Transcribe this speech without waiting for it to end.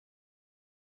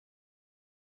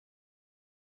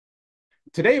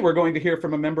Today, we're going to hear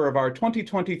from a member of our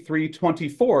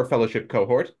 2023-24 fellowship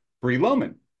cohort, Bree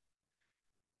Lohman.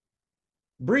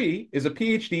 Bree is a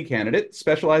PhD candidate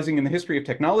specializing in the history of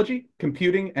technology,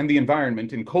 computing, and the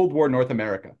environment in Cold War North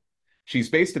America. She's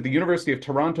based at the University of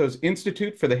Toronto's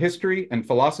Institute for the History and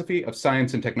Philosophy of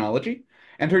Science and Technology,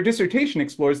 and her dissertation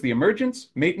explores the emergence,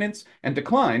 maintenance, and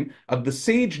decline of the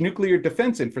SAGE nuclear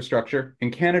defense infrastructure in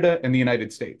Canada and the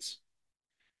United States.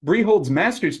 Bree holds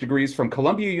master's degrees from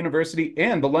Columbia University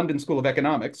and the London School of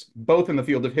Economics, both in the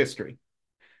field of history.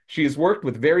 She has worked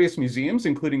with various museums,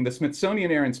 including the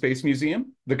Smithsonian Air and Space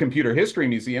Museum, the Computer History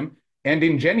Museum, and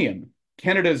Ingenium,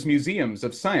 Canada's Museums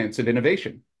of Science and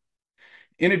Innovation.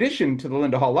 In addition to the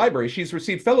Linda Hall Library, she's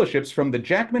received fellowships from the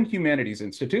Jackman Humanities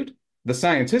Institute, the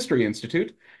Science History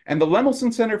Institute, and the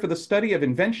Lemelson Center for the Study of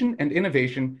Invention and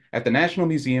Innovation at the National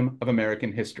Museum of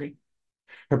American History.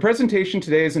 Her presentation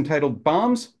today is entitled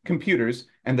Bombs, Computers,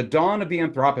 and the Dawn of the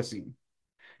Anthropocene.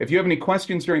 If you have any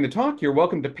questions during the talk, you're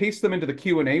welcome to paste them into the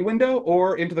Q&A window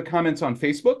or into the comments on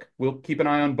Facebook. We'll keep an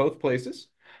eye on both places.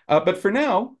 But for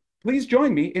now, please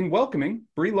join me in welcoming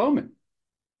Bree Lohman.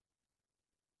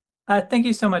 Thank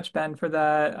you so much, Ben, for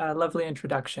that lovely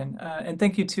introduction. And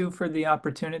thank you, too, for the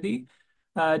opportunity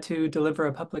to deliver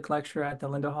a public lecture at the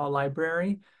Linda Hall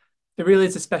Library. It really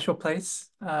is a special place.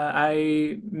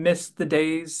 I missed the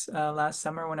days last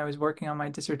summer when I was working on my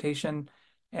dissertation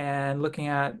and looking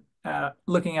out at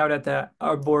the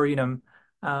Arboretum.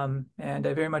 And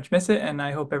I very much miss it, and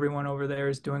I hope everyone over there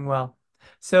is doing well.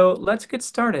 So let's get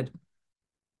started.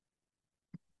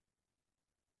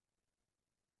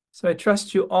 So I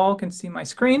trust you all can see my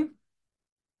screen.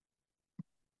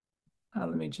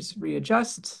 Let me just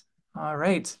readjust. All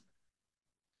right.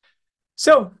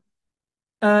 So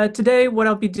today what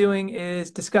I'll be doing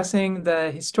is discussing the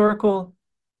historical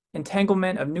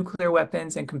entanglement of nuclear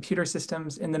weapons and computer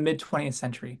systems in the mid-20th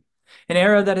century, an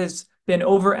era that has been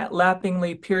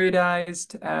overlappingly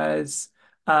periodized as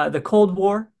the Cold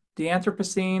War, the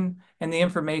Anthropocene, and the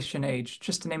Information Age,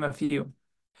 just to name a few.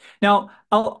 Now,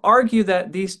 I'll argue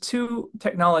that these two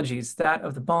technologies, that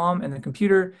of the bomb and the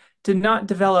computer, did not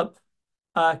develop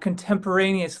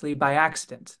contemporaneously by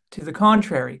accident. To the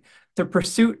contrary, the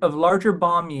pursuit of larger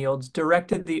bomb yields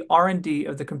directed the R&D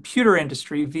of the computer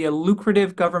industry via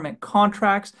lucrative government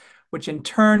contracts, which in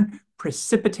turn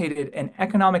precipitated an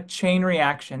economic chain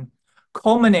reaction,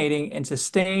 culminating in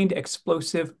sustained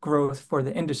explosive growth for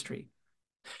the industry.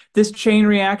 This chain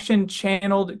reaction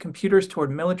channeled computers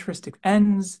toward militaristic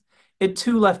ends. It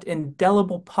too left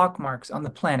indelible pockmarks on the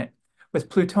planet, with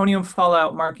plutonium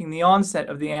fallout marking the onset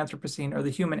of the Anthropocene or the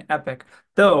human epoch,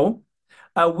 though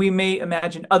we may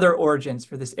imagine other origins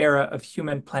for this era of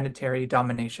human planetary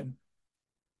domination.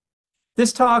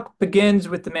 This talk begins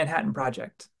with the Manhattan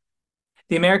Project,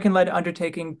 the American-led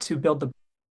undertaking to build the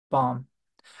bomb.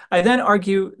 I then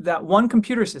argue that one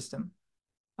computer system,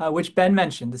 which Ben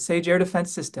mentioned, the SAGE air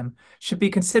defense system, should be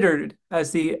considered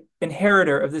as the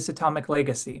inheritor of this atomic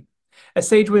legacy. As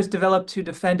SAGE was developed to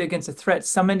defend against a threat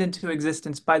summoned into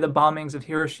existence by the bombings of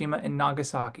Hiroshima and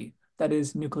Nagasaki, that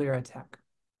is, nuclear attack.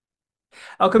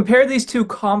 I'll compare these two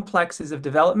complexes of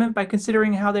development by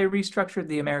considering how they restructured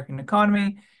the American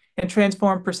economy and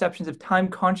transformed perceptions of time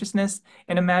consciousness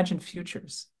and imagined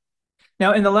futures.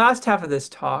 Now, in the last half of this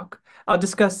talk, I'll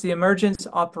discuss the emergence,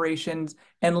 operations,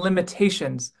 and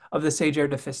limitations of the SAGE air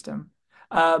defense system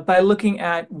by looking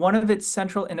at one of its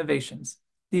central innovations,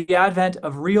 the advent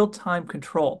of real-time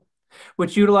control,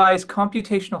 which utilized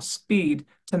computational speed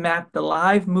to map the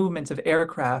live movements of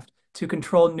aircraft to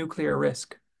control nuclear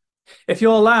risk. If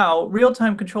you'll allow,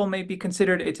 real-time control may be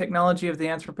considered a technology of the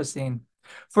Anthropocene,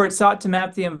 for it sought to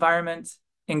map the environment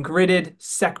in gridded,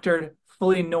 sectored,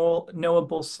 fully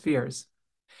knowable spheres.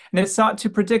 And it sought to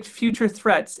predict future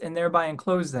threats and thereby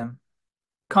enclose them.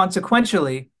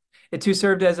 Consequentially, it too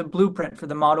served as a blueprint for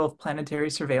the model of planetary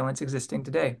surveillance existing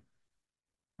today.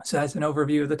 So that's an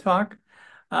overview of the talk.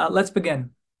 Let's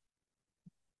begin.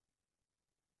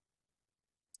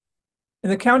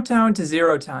 In the countdown to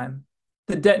zero time,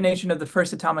 the detonation of the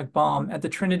first atomic bomb at the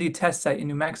Trinity test site in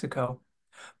New Mexico,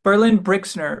 Berlin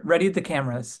Brixner readied the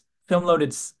cameras,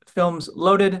 films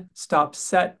loaded, stops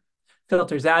set,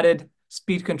 filters added,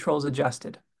 speed controls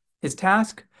adjusted. His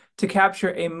task? To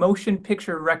capture a motion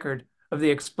picture record of the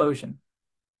explosion.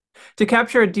 To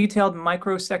capture a detailed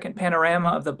microsecond panorama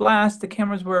of the blast, the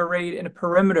cameras were arrayed in a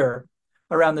perimeter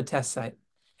around the test site,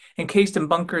 encased in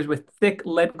bunkers with thick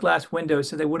lead glass windows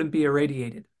so they wouldn't be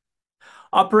irradiated.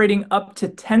 Operating up to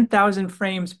 10,000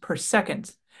 frames per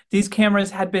second, these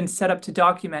cameras had been set up to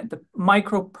document the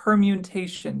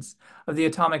micro-permutations of the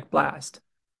atomic blast,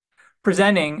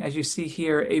 presenting, as you see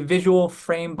here, a visual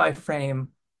frame-by-frame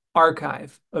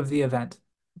archive of the event.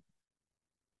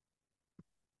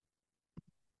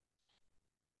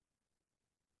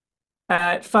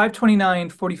 At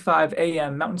 5:29:45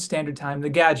 a.m. Mountain Standard Time, the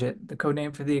gadget, the code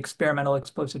name for the experimental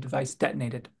explosive device,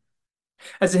 detonated.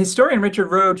 As the historian Richard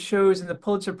Rhodes shows in the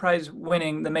Pulitzer Prize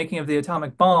winning The Making of the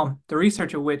Atomic Bomb, the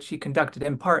research of which he conducted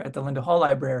in part at the Linda Hall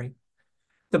Library,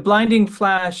 the blinding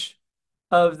flash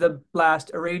of the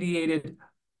blast irradiated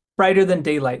brighter than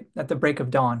daylight at the break of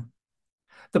dawn.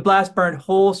 The blast burned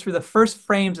holes through the first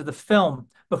frames of the film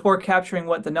before capturing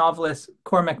what the novelist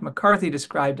Cormac McCarthy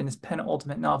described in his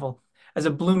penultimate novel as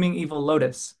a blooming evil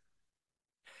lotus.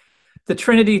 The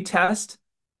Trinity test,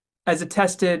 as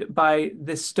attested by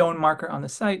this stone marker on the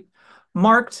site,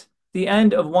 marked the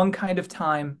end of one kind of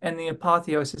time and the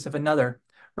apotheosis of another,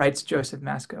 writes Joseph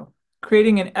Masco,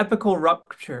 creating an epical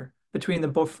rupture between the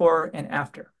before and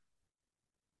after.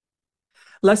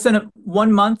 Less than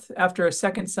 1 month after a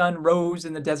second sun rose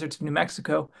in the deserts of New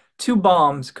Mexico, 2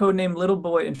 bombs, codenamed Little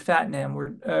Boy and Fat Man,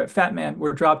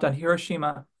 were dropped on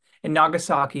Hiroshima and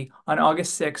Nagasaki on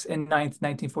August 6 and 9th,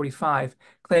 1945,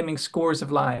 claiming scores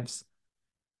of lives.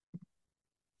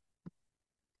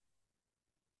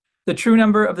 The true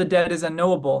number of the dead is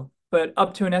unknowable, but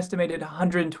up to an estimated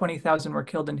 120,000 were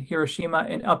killed in Hiroshima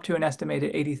and up to an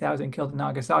estimated 80,000 killed in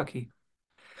Nagasaki.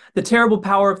 The terrible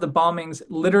power of the bombings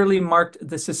literally marked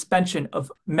the suspension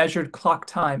of measured clock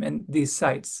time in these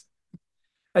sites,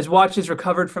 as watches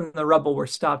recovered from the rubble were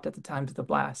stopped at the time of the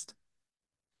blast.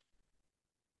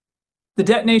 The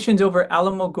detonations over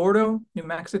Alamogordo, New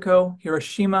Mexico,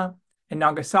 Hiroshima, and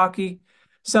Nagasaki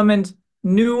summoned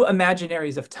new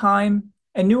imaginaries of time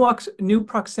and new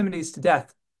proximities to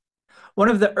death. One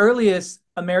of the earliest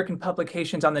American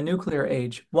publications on the nuclear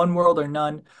age, One World or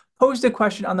None, posed a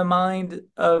question on the mind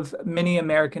of many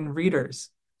American readers.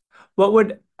 What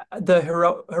would the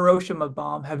Hiroshima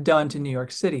bomb have done to New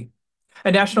York City?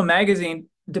 A national magazine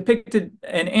depicted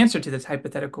an answer to this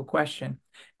hypothetical question.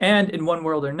 And in One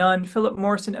World or None, Philip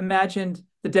Morrison imagined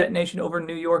the detonation over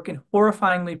New York in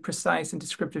horrifyingly precise and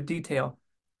descriptive detail.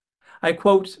 I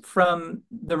quote from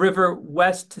the river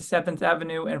west to 7th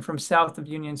Avenue and from south of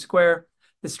Union Square,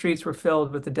 the streets were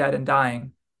filled with the dead and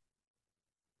dying.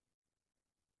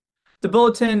 The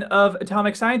Bulletin of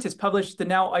Atomic Scientists published the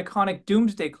now iconic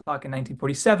Doomsday Clock in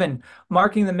 1947,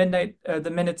 marking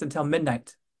the minutes until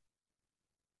midnight.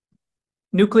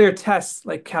 Nuclear tests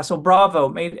like Castle Bravo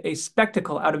made a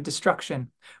spectacle out of destruction,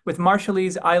 with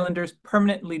Marshallese islanders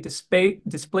permanently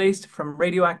displaced from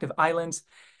radioactive islands,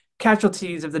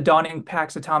 casualties of the dawning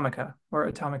Pax Atomica, or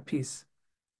atomic peace.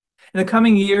 In the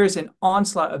coming years, an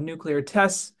onslaught of nuclear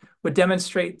tests would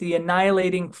demonstrate the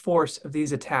annihilating force of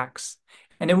these attacks,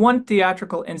 and in one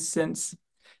theatrical instance,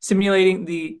 simulating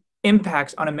the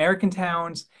impacts on American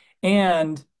towns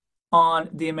and on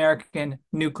the American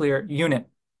nuclear unit.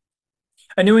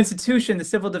 A new institution, the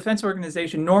Civil Defense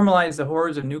Organization, normalized the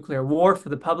horrors of nuclear war for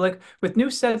the public with new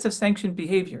sets of sanctioned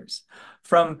behaviors,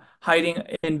 from hiding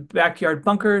in backyard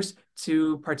bunkers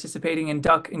to participating in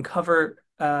duck and cover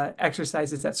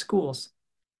exercises at schools.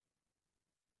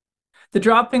 The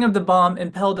dropping of the bomb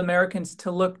impelled Americans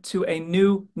to look to a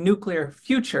new nuclear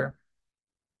future,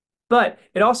 but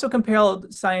it also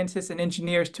compelled scientists and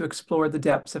engineers to explore the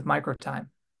depths of microtime.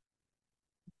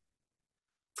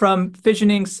 From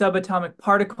fissioning subatomic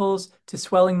particles to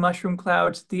swelling mushroom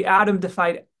clouds, the atom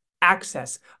defied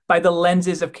access by the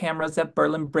lenses of cameras that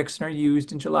Berlin Brixner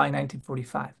used in July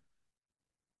 1945.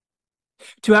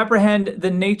 To apprehend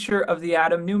the nature of the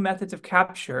atom, new methods of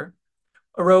capture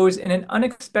arose in an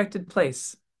unexpected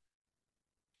place: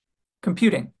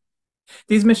 computing.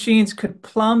 These machines could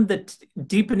plumb the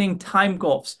deepening time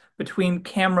gulfs between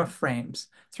camera frames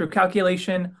through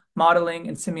calculation, modeling,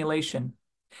 and simulation.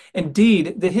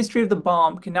 Indeed, the history of the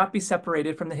bomb cannot be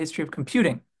separated from the history of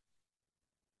computing.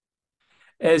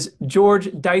 As George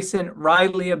Dyson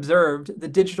Riley observed, the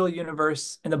digital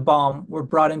universe and the bomb were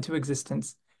brought into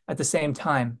existence at the same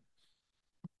time.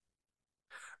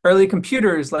 Early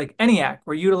computers like ENIAC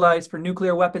were utilized for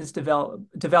nuclear weapons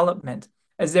development,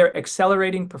 as their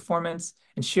accelerating performance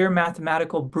and sheer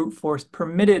mathematical brute force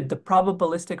permitted the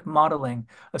probabilistic modeling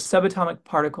of subatomic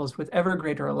particles with ever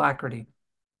greater alacrity.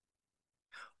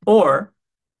 Or,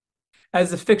 as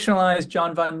the fictionalized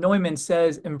John von Neumann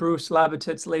says in Bruce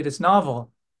Labatut's latest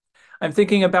novel, "I'm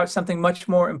thinking about something much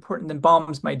more important than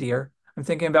bombs, my dear. I'm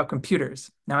thinking about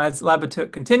computers." Now, as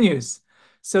Labatut continues,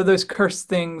 so those cursed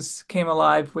things came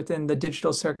alive within the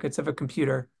digital circuits of a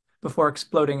computer before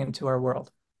exploding into our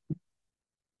world.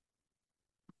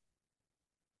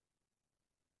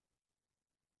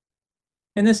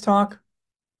 In this talk,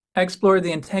 I explored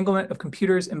the entanglement of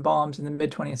computers and bombs in the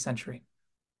mid-20th century.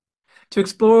 To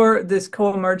explore this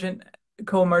co-emergence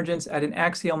at an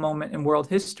axial moment in world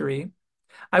history,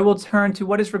 I will turn to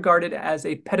what is regarded as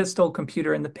a pedestal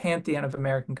computer in the pantheon of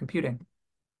American computing,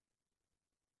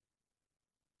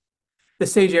 the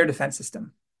Sage Air Defense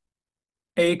System,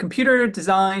 a computer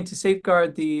designed to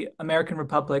safeguard the American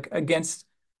Republic against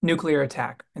nuclear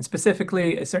attack, and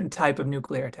specifically a certain type of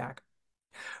nuclear attack.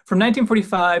 From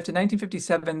 1945 to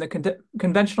 1957, the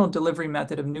conventional delivery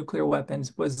method of nuclear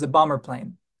weapons was the bomber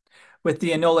plane, with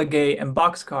the Enola Gay and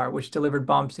Boxcar, which delivered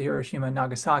bombs to Hiroshima and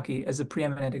Nagasaki, as the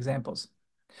preeminent examples.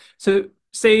 So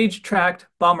Sage tracked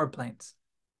bomber planes.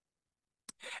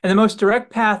 And the most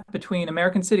direct path between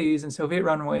American cities and Soviet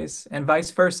runways and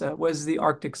vice versa was the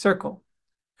Arctic Circle,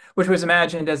 which was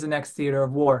imagined as the next theater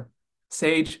of war.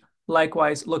 Sage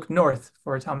likewise looked north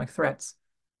for atomic threats.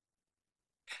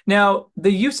 Now,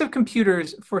 the use of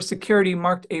computers for security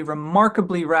marked a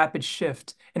remarkably rapid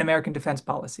shift in American defense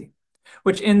policy,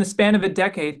 which in the span of a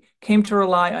decade came to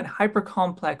rely on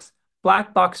hyper-complex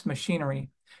black box machinery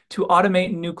to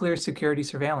automate nuclear security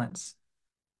surveillance.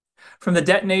 From the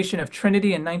detonation of Trinity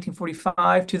in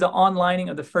 1945 to the onlining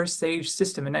of the first Sage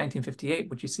system in 1958,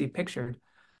 which you see pictured,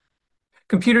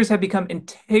 computers have become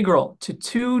integral to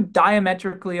two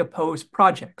diametrically opposed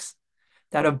projects,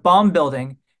 that of bomb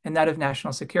building and that of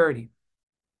national security.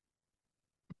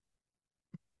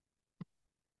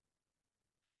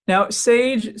 Now,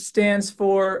 SAGE stands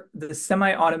for the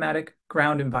semi-automatic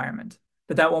ground environment,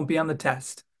 but that won't be on the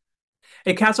test.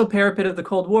 A castle parapet of the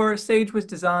Cold War, SAGE was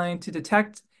designed to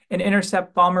detect and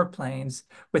intercept bomber planes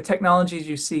with technologies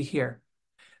you see here: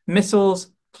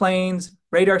 missiles, planes,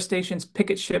 radar stations,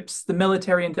 picket ships, the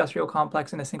military-industrial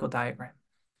complex in a single diagram.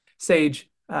 SAGE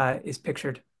is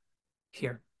pictured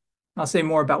here. I'll say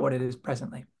more about what it is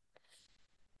presently.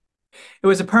 It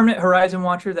was a permanent horizon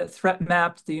watcher that threat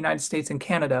mapped the United States and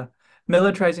Canada,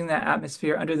 militarizing that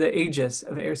atmosphere under the aegis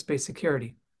of airspace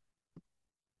security.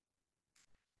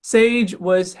 SAGE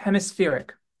was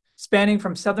hemispheric, spanning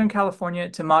from Southern California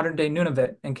to modern-day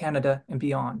Nunavut in Canada and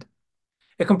beyond.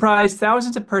 It comprised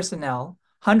thousands of personnel,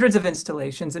 hundreds of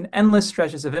installations, and endless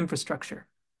stretches of infrastructure.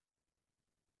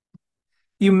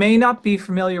 You may not be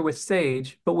familiar with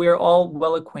SAGE, but we are all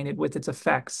well acquainted with its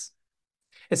effects.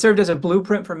 It served as a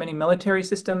blueprint for many military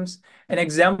systems, an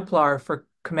exemplar for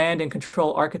command and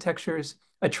control architectures,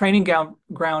 a training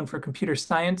ground for computer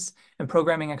science and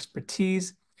programming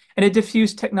expertise, and it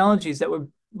diffused technologies that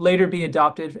would later be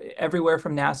adopted everywhere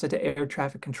from NASA to air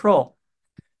traffic control.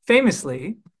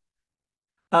 Famously,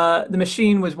 the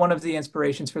machine was one of the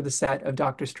inspirations for the set of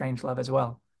Dr. Strangelove as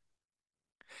well.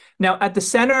 Now, at the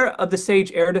center of the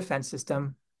SAGE air defense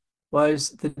system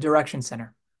was the Direction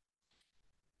Center,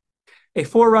 a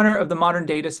forerunner of the modern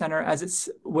data center, as it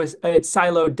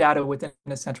siloed data within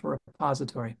a central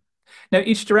repository. Now,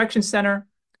 each Direction Center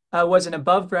was an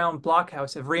above-ground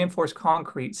blockhouse of reinforced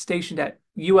concrete stationed at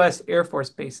U.S. Air Force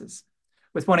bases,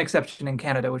 with one exception in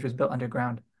Canada, which was built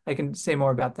underground. I can say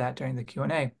more about that during the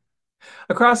Q&A.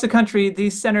 Across the country,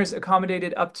 these centers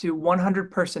accommodated up to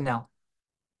 100 personnel,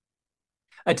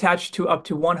 attached to up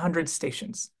to 100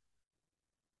 stations.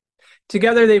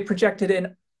 Together, they projected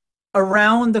an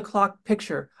around-the-clock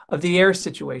picture of the air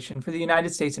situation for the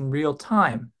United States in real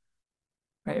time.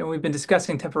 Right? And we've been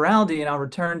discussing temporality, and I'll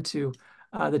return to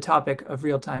the topic of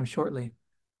real time shortly.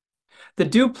 The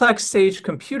duplex SAGE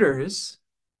computers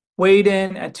weighed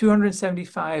in at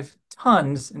 275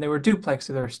 tons, and they were duplex,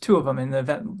 so there's two of them in the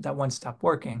event that one stopped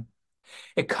working.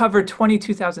 It covered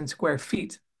 22,000 square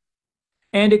feet,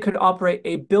 and it could operate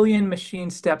 1 billion machine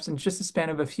steps in just a span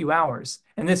of a few hours,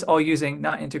 and this all using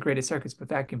not integrated circuits, but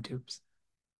vacuum tubes.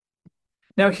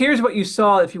 Now, here's what you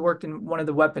saw if you worked in one of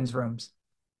the weapons rooms.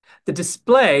 The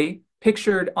display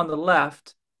pictured on the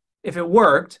left, if it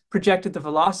worked, projected the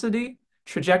velocity,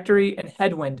 trajectory, and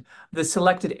headwind of the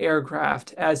selected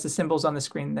aircraft as the symbols on the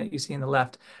screen that you see on the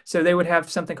left. So they would have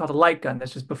something called a light gun.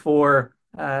 That's just before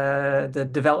the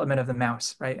development of the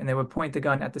mouse, right? And they would point the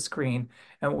gun at the screen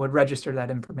and it would register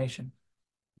that information.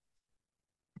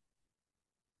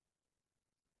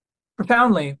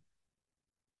 Profoundly,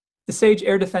 the SAGE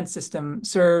air defense system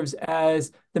serves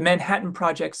as the Manhattan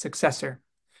Project's successor,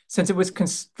 since it was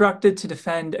constructed to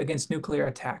defend against nuclear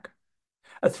attack,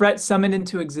 a threat summoned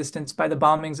into existence by the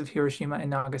bombings of Hiroshima and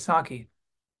Nagasaki.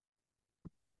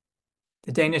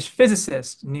 The Danish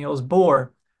physicist Niels Bohr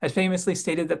had famously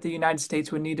stated that the United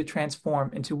States would need to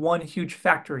transform into one huge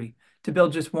factory to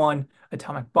build just one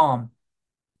atomic bomb.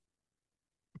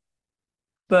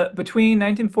 But between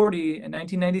 1940 and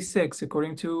 1996,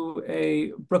 according to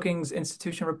a Brookings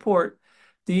Institution report,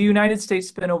 the United States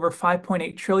spent over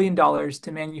 $5.8 trillion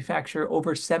to manufacture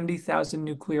over 70,000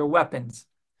 nuclear weapons,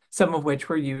 some of which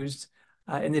were used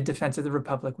in the defense of the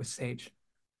Republic with SAGE.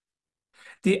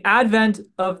 The advent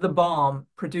of the bomb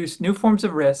produced new forms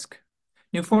of risk,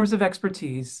 new forms of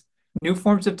expertise, new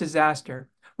forms of disaster,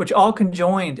 which all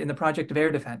conjoined in the project of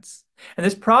air defense. And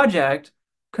this project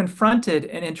confronted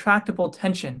an intractable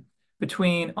tension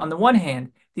between, on the one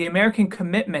hand, the American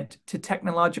commitment to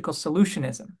technological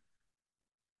solutionism,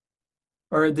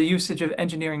 or the usage of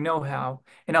engineering know-how,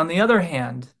 and on the other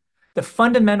hand, the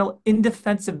fundamental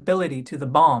indefensibility to the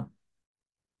bomb.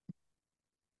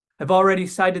 I've already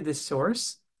cited this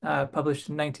source, published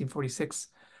in 1946.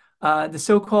 The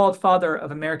so-called father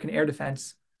of American air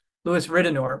defense, Louis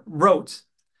Ridenour, wrote,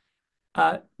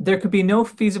 there could be no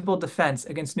feasible defense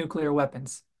against nuclear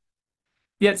weapons.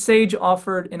 Yet SAGE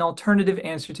offered an alternative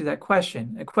answer to that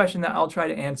question, a question that I'll try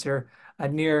to answer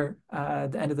near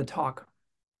the end of the talk.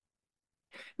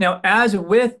 Now, as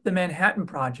with the Manhattan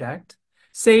Project,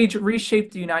 SAGE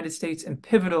reshaped the United States in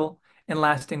pivotal and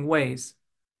lasting ways.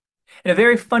 In a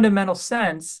very fundamental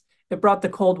sense, it brought the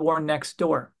Cold War next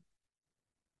door.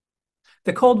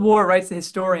 The Cold War, writes the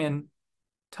historian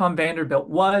Tom Vanderbilt,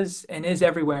 was and is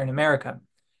everywhere in America.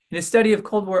 In his study of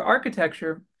Cold War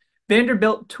architecture,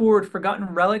 Vanderbilt toured forgotten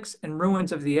relics and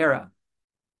ruins of the era.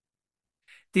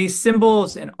 These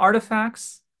symbols and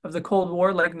artifacts of the Cold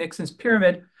War, like Nixon's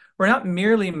pyramid, were not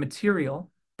merely material.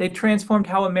 They transformed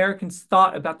how Americans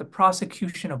thought about the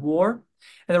prosecution of war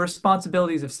and the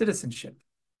responsibilities of citizenship.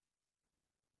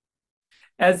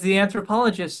 As the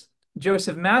anthropologist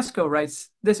Joseph Masco writes,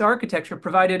 this architecture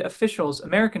provided officials,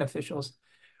 American officials,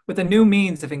 with a new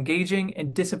means of engaging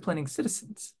and disciplining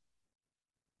citizens.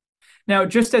 Now,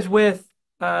 just as with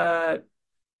the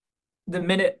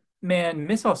Minuteman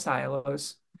missile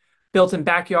silos built in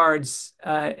backyards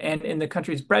and in the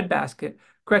country's breadbasket,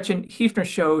 Gretchen Hefner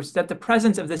shows that the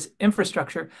presence of this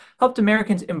infrastructure helped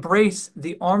Americans embrace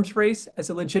the arms race as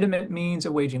a legitimate means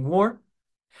of waging war,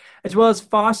 as well as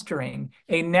fostering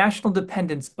a national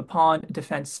dependence upon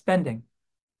defense spending.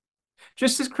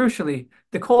 Just as crucially,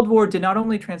 the Cold War did not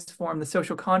only transform the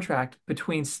social contract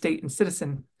between state and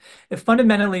citizen, it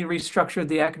fundamentally restructured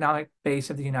the economic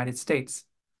base of the United States.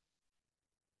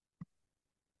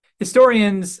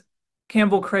 Historians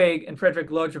Campbell Craig and Frederick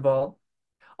Lodgeball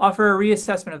offer a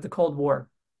reassessment of the Cold War,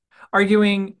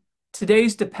 arguing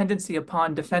today's dependency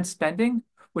upon defense spending,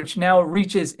 which now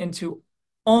reaches into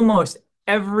almost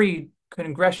every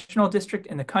congressional district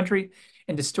in the country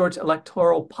and distorts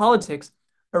electoral politics,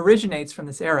 originates from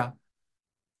this era.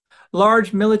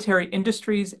 Large military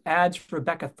industries, adds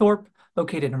Rebecca Thorpe,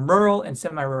 located in rural and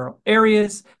semi-rural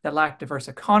areas that lack diverse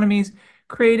economies,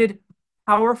 created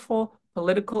powerful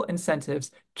political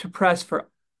incentives to press for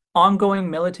ongoing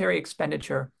military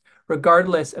expenditure,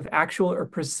 regardless of actual or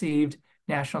perceived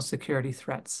national security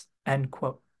threats, end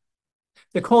quote.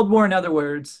 The Cold War, in other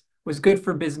words, was good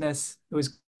for business. It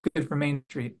was good for Main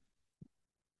Street.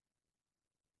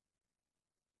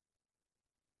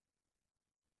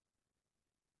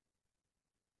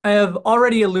 As I've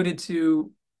already alluded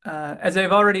to,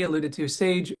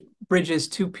 SAGE bridges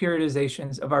two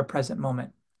periodizations of our present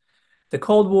moment, the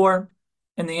Cold War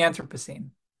and the Anthropocene.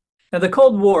 Now, the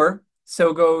Cold War,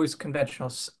 so goes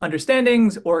conventional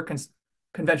understandings or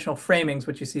conventional framings,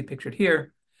 which you see pictured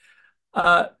here,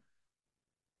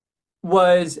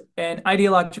 was an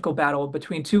ideological battle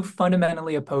between two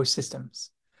fundamentally opposed systems: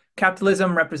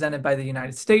 capitalism, represented by the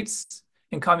United States,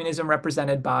 and communism,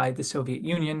 represented by the Soviet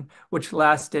Union, which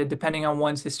lasted, depending on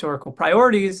one's historical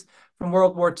priorities, from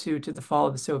World War II to the fall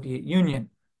of the Soviet Union.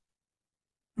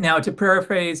 Now, to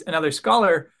paraphrase another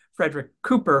scholar, Frederick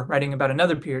Cooper, writing about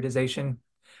another periodization,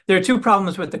 there are two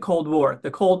problems with the Cold War: the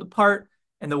cold part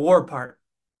and the war part.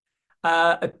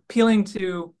 Appealing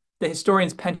to the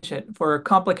historian's penchant for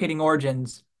complicating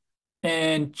origins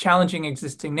and challenging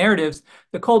existing narratives,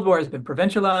 the Cold War has been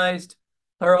provincialized,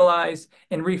 pluralized,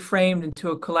 and reframed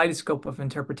into a kaleidoscope of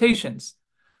interpretations.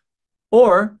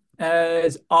 Or,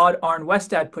 as Odd Arne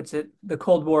Westad puts it, the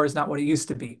Cold War is not what it used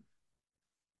to be.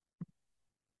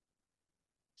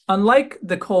 Unlike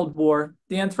the Cold War,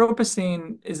 the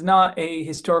Anthropocene is not a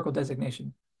historical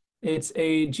designation. It's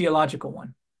a geological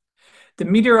one. The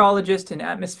meteorologist and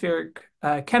atmospheric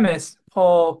chemist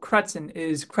Paul Crutzen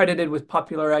is credited with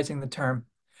popularizing the term,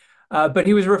 but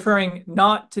he was referring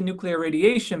not to nuclear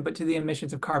radiation, but to the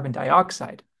emissions of carbon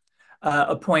dioxide,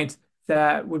 a point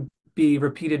that would be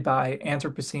repeated by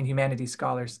Anthropocene humanities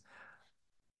scholars.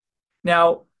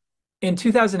 Now, in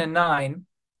 2009,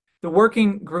 the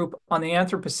working group on the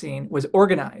Anthropocene was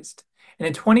organized, and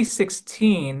in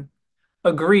 2016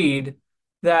 agreed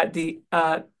that the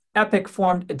epoch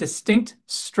formed a distinct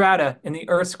strata in the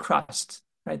Earth's crust,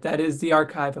 right? That is the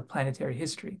archive of planetary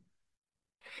history.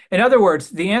 In other words,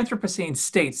 the Anthropocene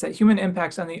states that human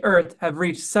impacts on the Earth have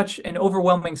reached such an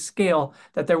overwhelming scale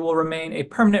that there will remain a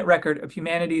permanent record of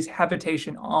humanity's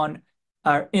habitation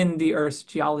in the Earth's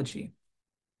geology.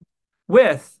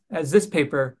 With, as this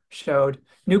paper showed,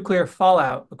 nuclear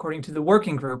fallout, according to the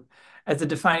working group, as the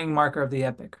defining marker of the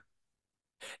epoch.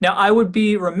 Now, I would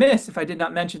be remiss if I did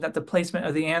not mention that the placement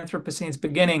of the Anthropocene's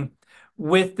beginning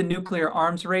with the nuclear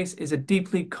arms race is a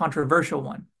deeply controversial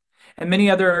one. And many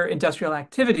other industrial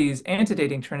activities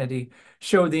antedating Trinity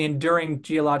show the enduring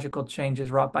geological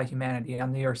changes wrought by humanity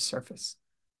on the Earth's surface.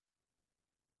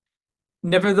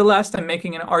 Nevertheless, I'm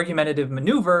making an argumentative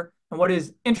maneuver, and what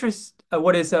is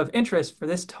of interest for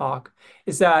this talk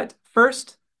is that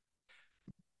first,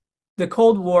 the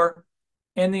Cold War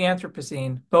and the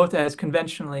Anthropocene, both as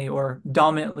conventionally or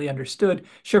dominantly understood,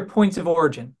 share points of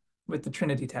origin with the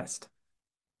Trinity test.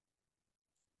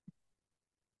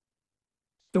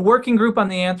 The working group on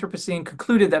the Anthropocene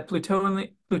concluded that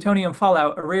plutonium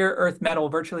fallout, a rare earth metal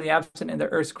virtually absent in the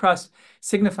Earth's crust,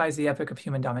 signifies the epoch of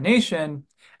human domination,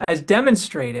 as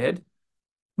demonstrated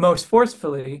most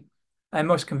forcefully and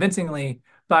most convincingly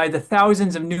by the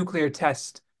thousands of nuclear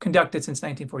tests conducted since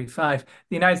 1945.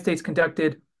 The United States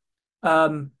conducted,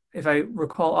 if I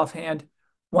recall offhand,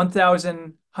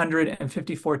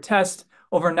 1,154 tests,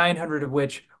 over 900 of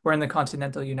which were in the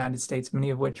continental United States,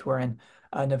 many of which were in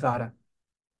Nevada.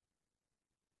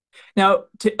 Now,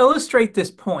 to illustrate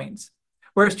this point,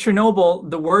 whereas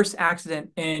Chernobyl, the worst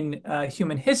accident in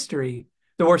human history,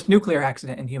 the worst nuclear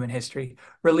accident in human history,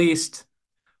 released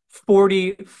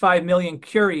 45 million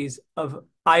curies of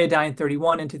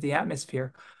iodine-31 into the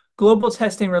atmosphere, global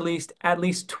testing released at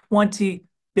least 20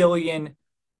 billion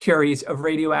curies of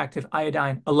radioactive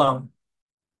iodine alone.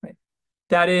 Right?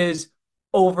 That is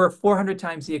over 400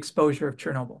 times the exposure of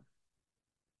Chernobyl.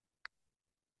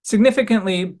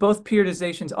 Significantly, both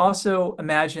periodizations also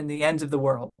imagine the ends of the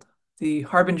world, the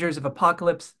harbingers of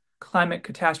apocalypse, climate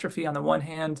catastrophe on the one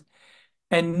hand,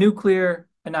 and nuclear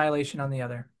annihilation on the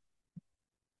other.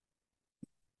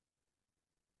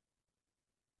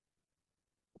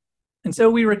 And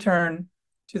so we return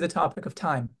to the topic of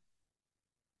time.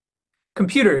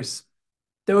 Computers,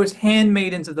 those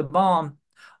handmaidens of the bomb,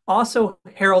 also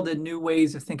heralded new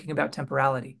ways of thinking about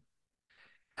temporality.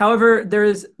 However, there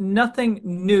is nothing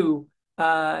new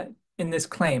in this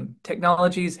claim.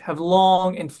 Technologies have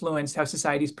long influenced how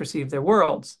societies perceive their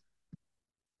worlds.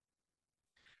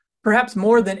 Perhaps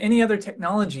more than any other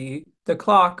technology, the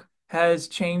clock has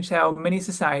changed how many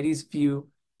societies view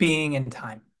being and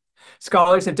time.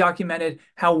 Scholars have documented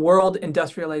how world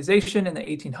industrialization in the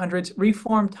 1800s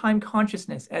reformed time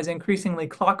consciousness as increasingly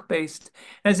clock-based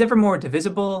and as ever more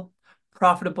divisible,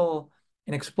 profitable,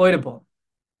 and exploitable.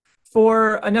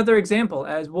 For another example,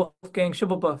 as Wolfgang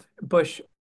Schimmelbusch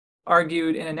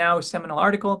argued in a now seminal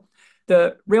article,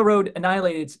 the railroad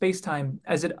annihilated space-time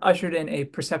as it ushered in a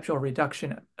perceptual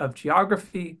reduction of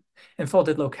geography,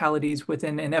 enfolded localities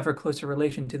within an ever closer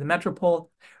relation to the metropole,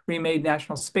 remade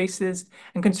national spaces,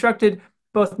 and constructed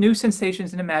both new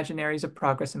sensations and imaginaries of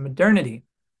progress and modernity.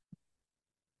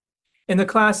 In the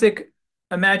classic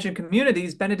Imagined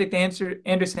Communities, Benedict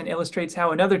Anderson illustrates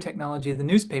how another technology, the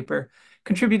newspaper,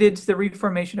 contributed to the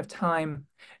reformation of time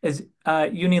as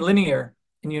unilinear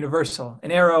and universal,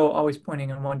 an arrow always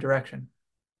pointing in one direction.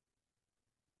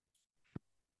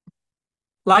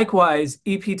 Likewise,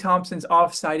 E.P. Thompson's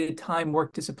oft-cited time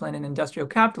work discipline in industrial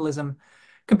capitalism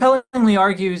compellingly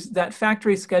argues that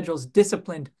factory schedules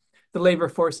disciplined the labor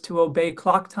force to obey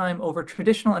clock time over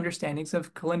traditional understandings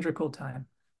of calendrical time,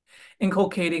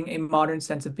 inculcating a modern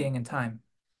sense of being and time.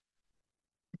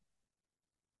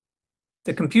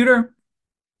 The computer,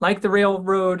 like the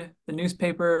railroad, the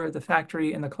newspaper, the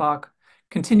factory, and the clock,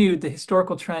 continued the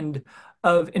historical trend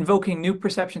of invoking new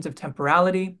perceptions of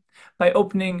temporality by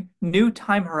opening new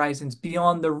time horizons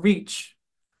beyond the reach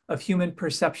of human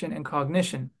perception and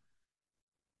cognition.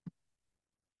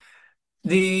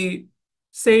 The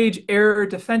SAGE error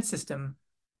defense system,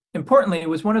 importantly,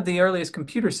 was one of the earliest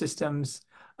computer systems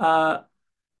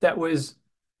that was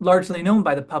largely known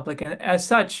by the public, and as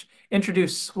such,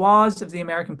 introduced swaths of the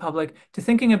American public to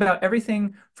thinking about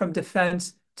everything from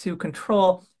defense to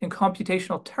control in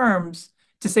computational terms,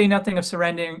 to say nothing of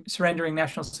surrendering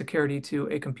national security to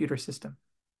a computer system.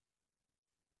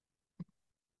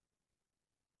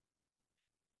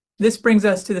 This brings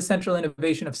us to the central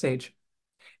innovation of SAGE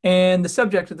and the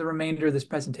subject of the remainder of this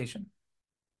presentation: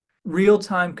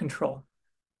 real-time control.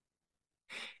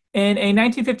 In a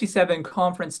 1957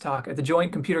 conference talk at the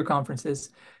Joint Computer Conferences,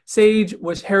 SAGE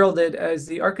was heralded as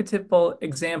the archetypal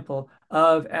example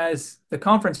of, as the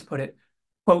conference put it,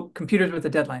 quote, computers with a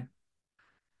deadline.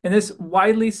 In this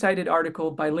widely cited article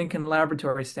by Lincoln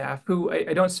Laboratory staff, who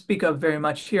I don't speak of very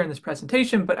much here in this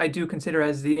presentation, but I do consider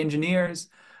as the engineers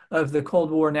of the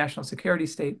Cold War national security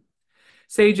state,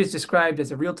 SAGE is described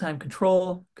as a real-time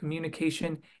control,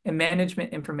 communication, and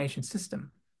management information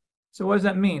system. So what does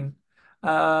that mean?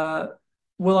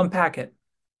 We'll unpack it.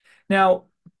 Now,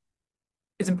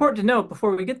 it's important to note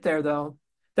before we get there, though,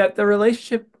 that the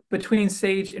relationship between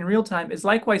SAGE and real-time is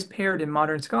likewise paired in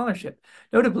modern scholarship.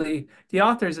 Notably, the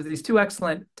authors of these two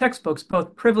excellent textbooks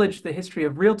both privilege the history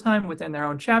of real-time within their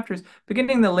own chapters,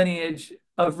 beginning the lineage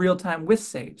of real-time with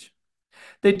SAGE.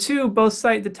 They too both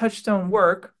cite the touchstone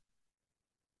work,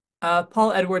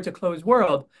 Paul Edwards' A Closed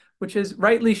World, which has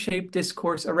rightly shaped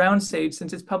discourse around SAGE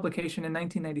since its publication in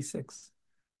 1996.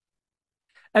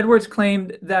 Edwards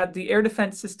claimed that the air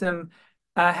defense system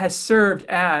has served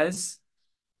as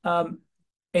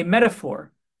a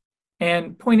metaphor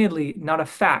and pointedly not a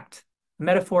fact, a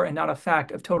metaphor and not a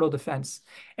fact of total defense,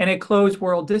 and a closed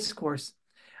world discourse.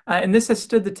 And this has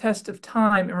stood the test of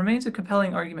time and remains a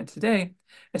compelling argument today,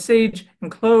 as SAGE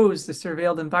enclosed the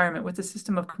surveilled environment with a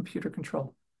system of computer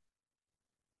control.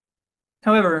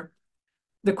 However,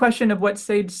 the question of what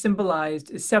SAGE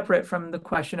symbolized is separate from the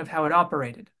question of how it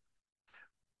operated,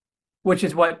 which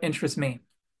is what interests me.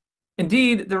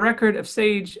 Indeed, the record of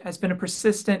SAGE has been a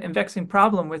persistent and vexing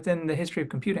problem within the history of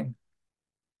computing.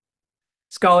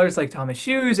 Scholars like Thomas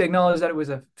Hughes acknowledge that it was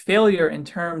a failure in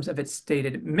terms of its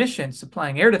stated mission,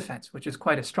 supplying air defense, which is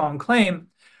quite a strong claim,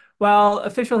 while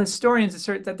official historians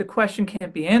assert that the question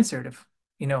can't be answered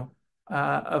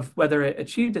of whether it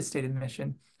achieved its stated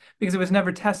mission, because it was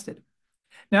never tested.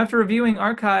 Now, after reviewing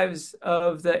archives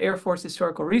of the Air Force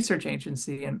Historical Research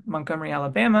Agency in Montgomery,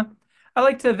 Alabama, I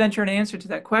like to venture an answer to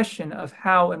that question of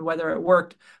how and whether it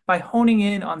worked by honing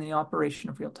in on the operation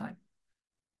of real time.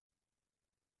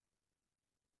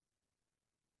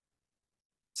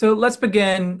 So let's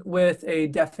begin with a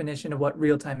definition of what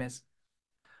real time is.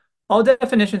 All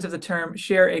definitions of the term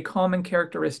share a common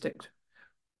characteristic,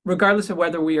 regardless of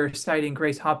whether we are citing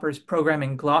Grace Hopper's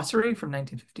programming glossary from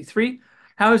 1953,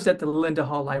 housed at the Linda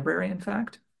Hall Library, in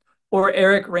fact, or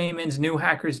Eric Raymond's New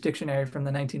Hackers Dictionary from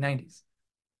the 1990s.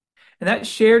 And that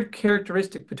shared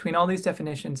characteristic between all these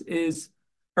definitions is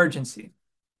urgency.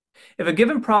 If a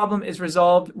given problem is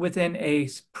resolved within a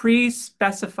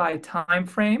pre-specified time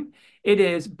frame, it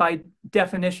is by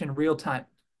definition real time.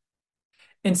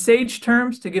 In SAGE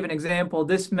terms, to give an example,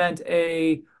 this meant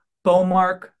a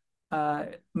Bomark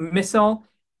missile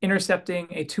intercepting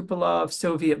a Tupolev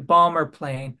Soviet bomber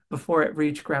plane before it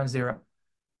reached ground zero.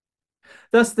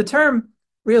 Thus, the term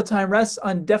real-time rests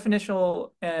on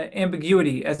definitional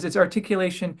ambiguity, as its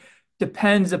articulation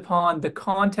depends upon the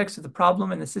context of the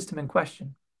problem and the system in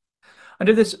question.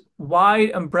 Under this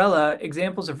wide umbrella,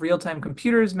 examples of real-time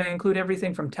computers may include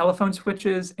everything from telephone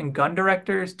switches and gun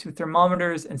directors to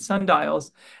thermometers and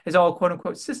sundials, as all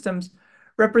quote-unquote systems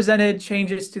represented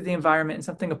changes to the environment and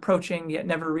something approaching yet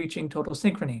never reaching total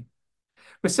synchrony.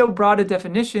 With so broad a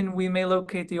definition, we may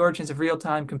locate the origins of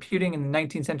real-time computing in the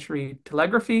 19th century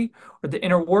telegraphy, or the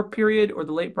interwar period, or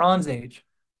the late Bronze Age.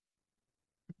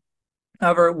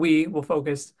 However, we will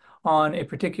focus on a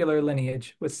particular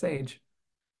lineage with SAGE.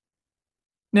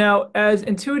 Now, as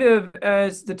intuitive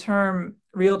as the term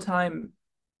real-time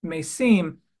may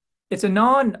seem, it's a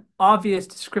non-obvious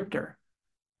descriptor.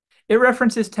 It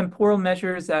references temporal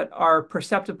measures that are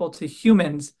perceptible to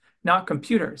humans, not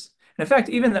computers. In fact,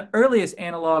 even the earliest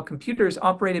analog computers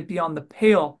operated beyond the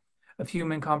pale of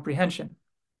human comprehension.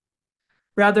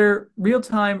 Rather,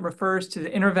 real-time refers to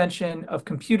the intervention of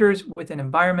computers within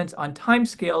environments on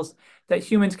timescales that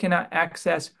humans cannot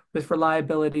access with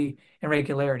reliability and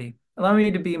regularity. Allow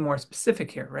me to be more specific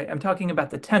here, right? I'm talking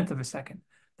about the 10th of a second,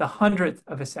 the 100th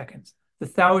of a second, the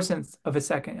 1000th of a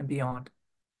second and beyond.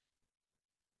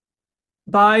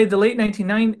 By the late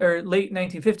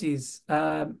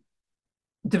 1950s,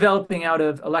 developing out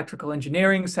of electrical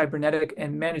engineering, cybernetic,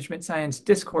 and management science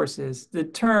discourses, the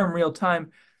term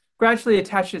real-time gradually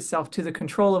attached itself to the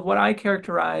control of what I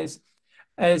characterize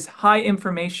as high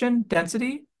information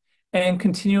density and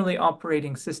continually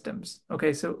operating systems.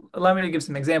 Okay, so allow me to give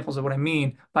some examples of what I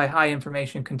mean by high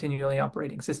information continually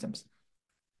operating systems.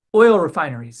 Oil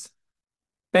refineries,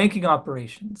 banking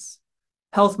operations,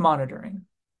 health monitoring,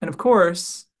 and of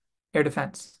course, air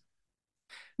defense.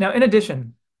 Now, in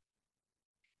addition,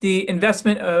 the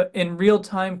investment in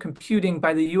real-time computing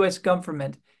by the US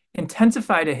government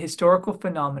intensified a historical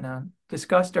phenomenon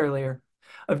discussed earlier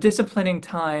of disciplining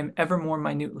time ever more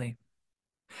minutely.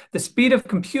 The speed of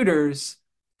computers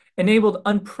enabled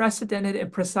unprecedented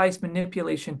and precise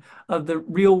manipulation of the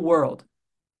real world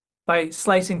by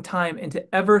slicing time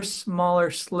into ever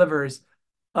smaller slivers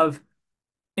of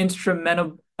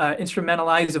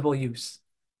instrumentalizable use.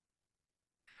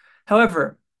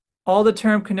 However, all the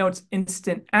term connotes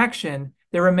instant action,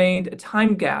 there remained a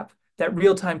time gap that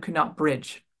real time could not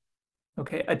bridge.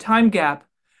 Okay, a time gap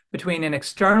between an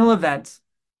external event,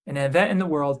 an event in the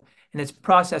world, and its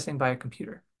processing by a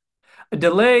computer. A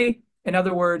delay, in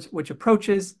other words, which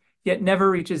approaches yet never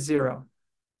reaches zero.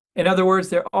 In other words,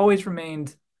 there always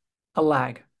remained a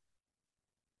lag.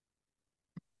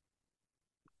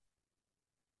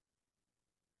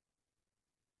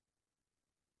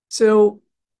 So,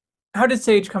 how did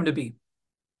Sage come to be?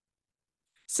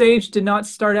 Sage did not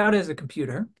start out as a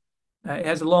computer. It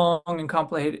has a long and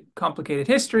complicated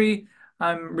history.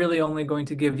 I'm really only going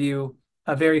to give you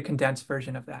a very condensed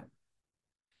version of that.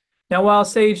 Now, while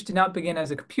Sage did not begin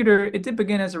as a computer, it did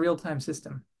begin as a real-time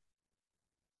system.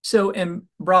 So in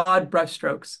broad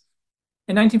brushstrokes,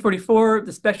 in 1944,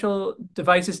 the Special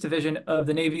Devices Division of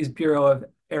the Navy's Bureau of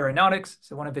Aeronautics,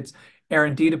 so one of its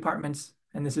R&D departments,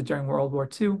 and this is during World War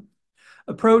II,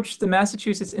 approached the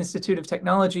Massachusetts Institute of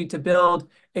Technology to build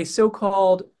a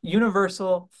so-called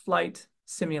universal flight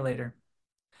simulator.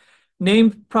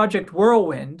 Named Project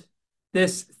Whirlwind,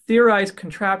 this theorized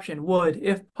contraption would,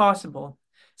 if possible,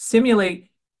 simulate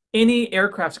any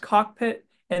aircraft's cockpit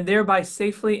and thereby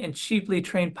safely and cheaply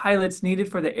train pilots needed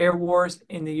for the air wars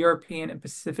in the European and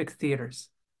Pacific theaters.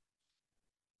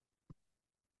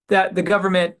 That the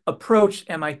government approached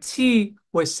MIT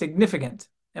was significant.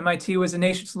 MIT was the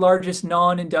nation's largest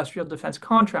non-industrial defense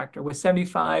contractor with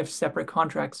 75 separate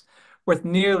contracts worth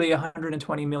nearly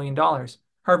 $120 million.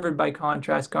 Harvard, by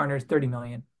contrast, garners $30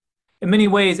 million. In many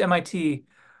ways, MIT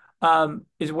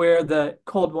is where the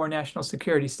Cold War national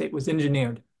security state was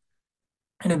engineered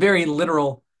in a very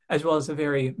literal as well as a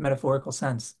very metaphorical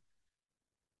sense.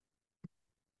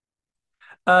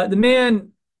 The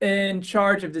man in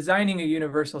charge of designing a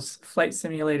universal flight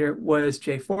simulator was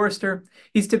Jay Forrester.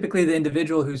 He's typically the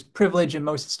individual whose privilege in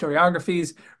most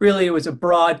historiographies. Really, it was a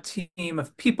broad team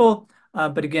of people.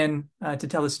 But again, to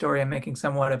tell the story, I'm making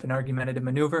somewhat of an argumentative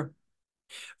maneuver.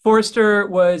 Forrester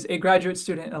was a graduate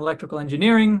student in electrical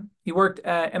engineering. He worked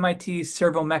at MIT's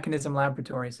Servo Mechanism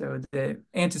Laboratory, so the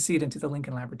antecedent to the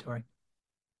Lincoln Laboratory.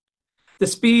 The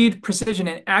speed, precision,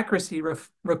 and accuracy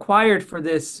required for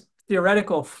this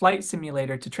theoretical flight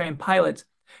simulator to train pilots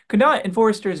could not, in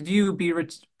Forrester's view, be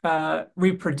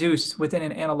reproduced within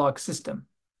an analog system.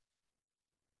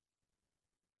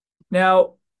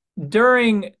 Now,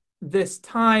 during this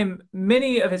time,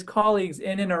 many of his colleagues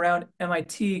in and around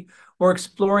MIT were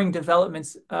exploring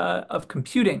developments of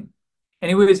computing, and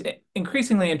he was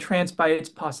increasingly entranced by its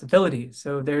possibilities.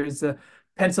 So there's the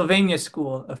Pennsylvania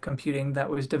School of Computing that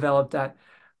was developed at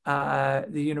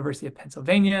the University of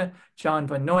Pennsylvania. John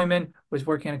von Neumann was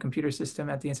working on a computer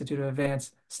system at the Institute of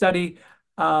Advanced Study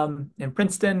in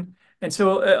Princeton. And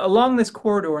so along this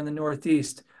corridor in the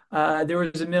Northeast, there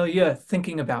was a milieu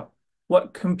thinking about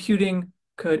what computing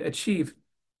could achieve.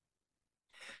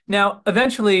 Now,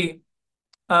 eventually,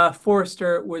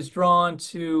 Forrester was drawn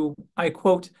to, I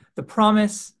quote, the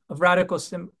promise of radical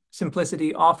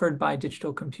simplicity offered by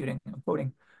digital computing. I'm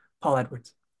quoting Paul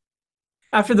Edwards.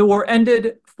 After the war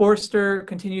ended, Forrester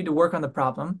continued to work on the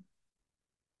problem,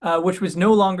 which was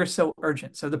no longer so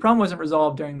urgent. So the problem wasn't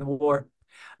resolved during the war.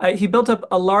 He built up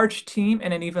a large team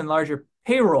and an even larger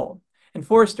payroll. And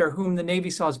Forrester, whom the Navy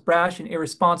saw as brash and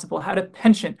irresponsible, had a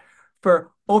penchant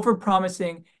for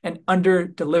overpromising and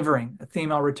under-delivering, a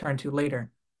theme I'll return to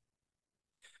later.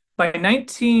 By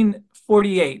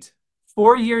 1948,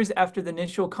 4 years after the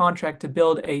initial contract to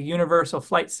build a universal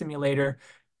flight simulator,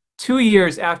 2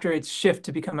 years after its shift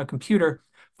to become a computer,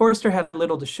 Forrester had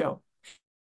little to show.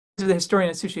 To the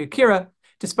historian Atsushi Akira,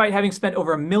 despite having spent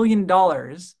over $1 million,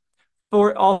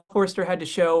 all Forrester had to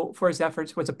show for his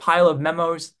efforts was a pile of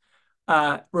memos,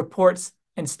 reports,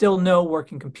 and still no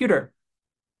working computer.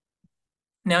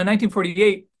 Now, in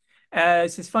 1948,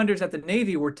 as his funders at the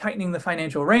Navy were tightening the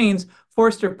financial reins,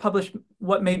 Forrester published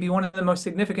what may be one of the most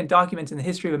significant documents in the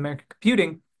history of American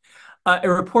computing, a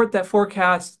report that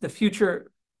forecasts the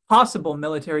future possible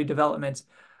military developments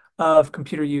of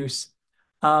computer use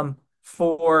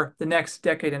for the next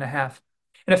decade and a half.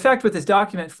 In effect, with this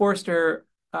document, Forrester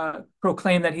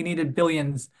proclaimed that he needed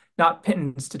billions, not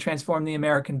pittance, to transform the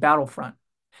American battlefront.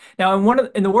 Now,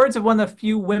 in the words of one of the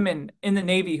few women in the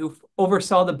Navy who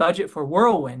oversaw the budget for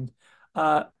Whirlwind,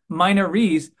 Mina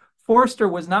Rees, Forrester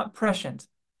was not prescient.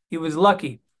 He was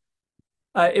lucky.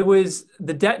 It was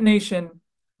the detonation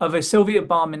of a Soviet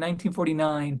bomb in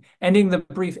 1949, ending the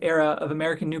brief era of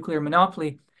American nuclear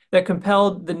monopoly, that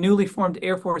compelled the newly formed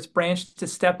Air Force branch to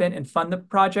step in and fund the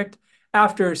project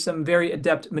after some very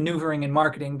adept maneuvering and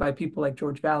marketing by people like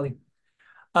George Valley.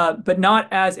 but not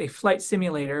as a flight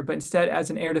simulator, but instead as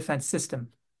an air defense system.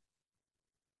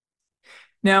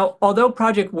 Now, although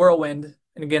Project Whirlwind,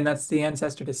 and again, that's the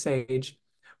ancestor to SAGE,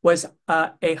 was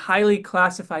a highly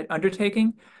classified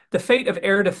undertaking, the fate of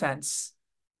air defense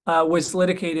was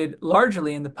litigated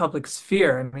largely in the public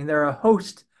sphere. I mean, there are a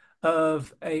host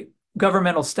of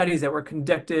governmental studies that were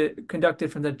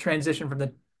conducted from the transition from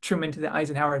the Truman to the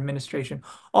Eisenhower administration,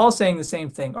 all saying the same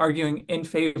thing, arguing in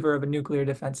favor of a nuclear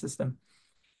defense system.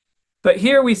 But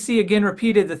here we see again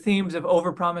repeated the themes of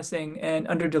overpromising and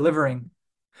underdelivering.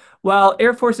 While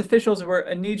Air Force officials were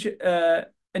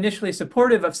initially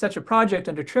supportive of such a project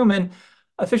under Truman,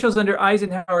 officials under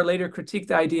Eisenhower later critiqued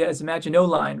the idea as a Maginot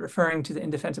Line, referring to the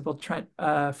indefensible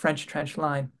French trench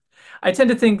line. I tend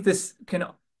to think this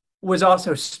was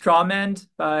also strawmanned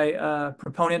by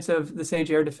proponents of the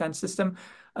SAGE air defense system.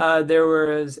 There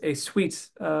was a suite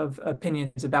of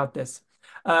opinions about this.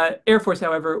 Air Force,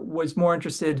 however, was more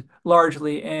interested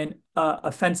largely in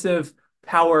offensive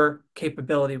power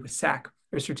capability with SAC,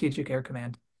 or Strategic Air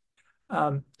Command.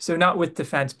 So not with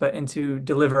defense, but into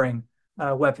delivering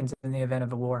weapons in the event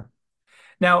of a war.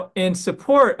 Now, in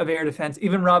support of air defense,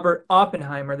 even Robert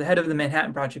Oppenheimer, the head of the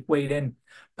Manhattan Project, weighed in,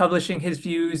 publishing his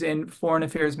views in Foreign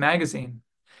Affairs magazine.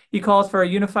 He calls for a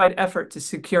unified effort to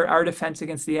secure our defense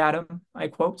against the atom, I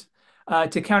quote,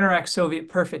 to counteract Soviet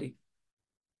perfidy.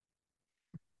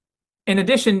 In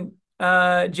addition,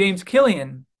 James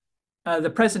Killian,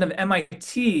 the president of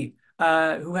MIT,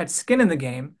 who had skin in the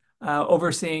game,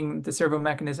 overseeing the servo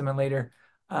mechanism and later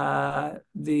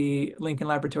the Lincoln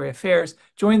Laboratory Affairs,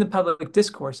 joined the public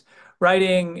discourse,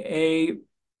 writing a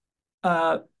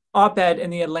op-ed in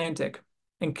The Atlantic.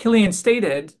 And Killian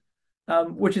stated,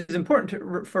 which is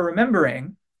important for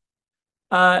remembering,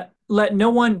 let no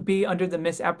one be under the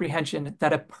misapprehension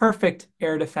that a perfect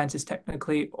air defense is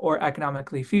technically or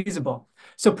economically feasible.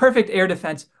 So perfect air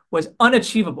defense was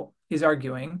unachievable, he's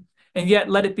arguing, and yet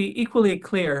let it be equally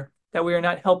clear that we are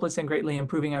not helpless in greatly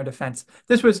improving our defense.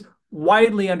 This was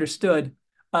widely understood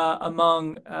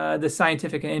among the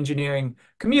scientific and engineering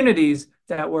communities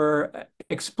that were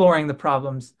exploring the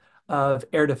problems of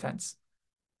air defense.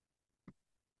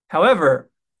 However,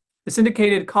 the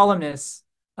syndicated columnists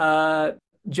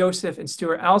Joseph and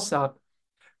Stuart Alsop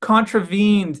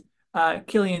contravened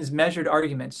Killian's measured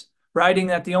arguments, writing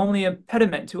that the only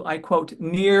impediment to, I quote,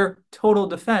 near total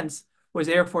defense was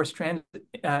Air Force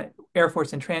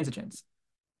intransigence.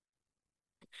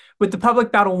 With the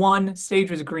public battle won,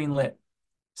 SAGE was greenlit.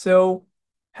 So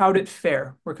how did it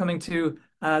fare? We're coming to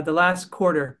the last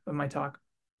quarter of my talk.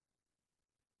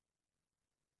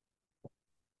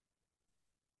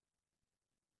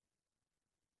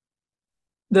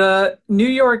 The New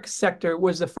York sector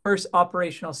was the first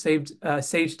operational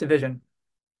SAGE division,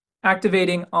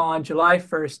 activating on July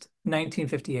 1st,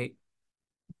 1958.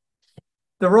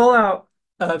 The rollout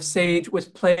of SAGE was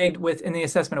plagued with, in the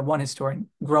assessment of one historian,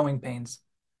 growing pains.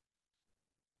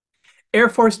 Air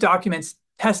Force documents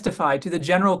testified to the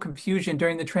general confusion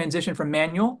during the transition from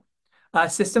manual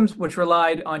systems, which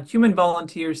relied on human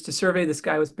volunteers to survey the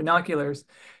sky with binoculars,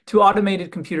 to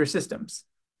automated computer systems.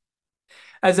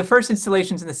 As the first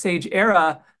installations in the SAGE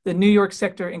era, the New York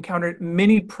sector encountered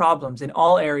many problems in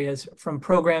all areas, from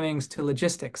programming to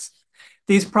logistics.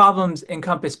 These problems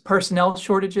encompass personnel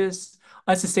shortages,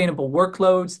 unsustainable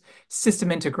workloads,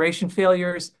 system integration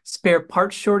failures, spare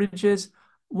parts shortages.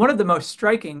 One of the most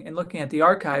striking in looking at the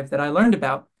archive that I learned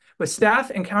about was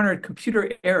staff encountered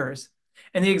computer errors,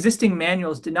 and the existing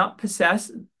manuals did not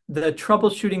possess the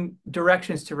troubleshooting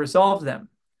directions to resolve them.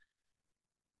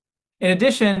 In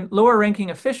addition, lower-ranking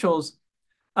officials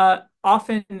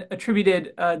often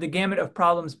attributed the gamut of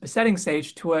problems besetting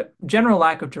SAGE to a general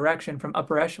lack of direction from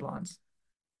upper echelons.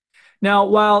 Now,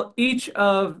 while each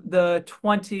of the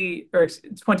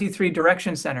 23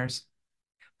 direction centers,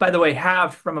 by the way,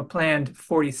 halved from a planned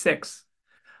 46,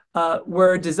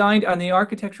 were designed on the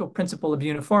architectural principle of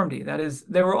uniformity. That is,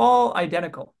 they were all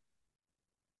identical.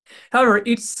 However,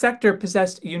 each sector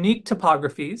possessed unique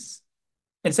topographies,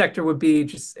 and sector would be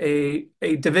just a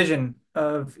division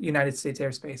of United States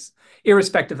airspace,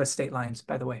 irrespective of state lines,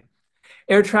 by the way.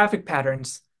 Air traffic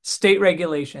patterns, state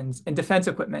regulations, and defense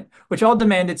equipment, which all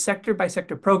demanded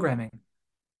sector-by-sector programming.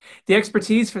 The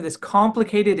expertise for this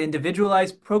complicated,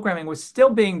 individualized programming was still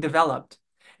being developed,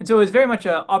 and so it was very much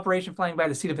an operation flying by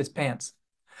the seat of its pants.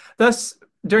 Thus,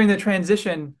 during the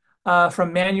transition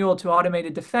from manual to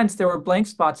automated defense, there were blank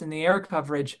spots in the air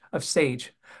coverage of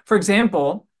SAGE. For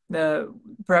example,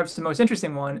 perhaps the most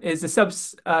interesting one is the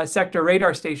sub-sector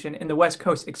radar station in the West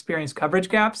Coast experienced coverage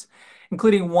gaps,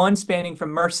 including one spanning from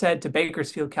Merced to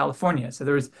Bakersfield, California. So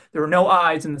there were no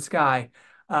eyes in the sky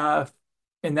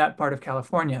in that part of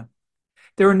California.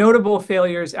 There were notable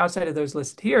failures outside of those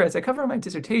listed here. As I cover in my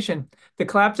dissertation, the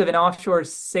collapse of an offshore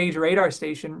SAGE radar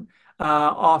station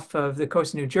off of the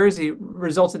coast of New Jersey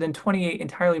resulted in 28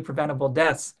 entirely preventable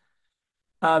deaths.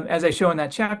 As I show in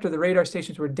that chapter, the radar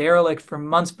stations were derelict for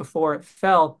months before it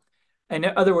fell. In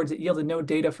other words, it yielded no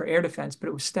data for air defense, but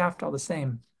it was staffed all the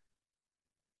same.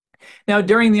 Now,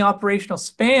 during the operational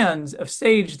spans of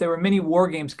SAGE, there were many war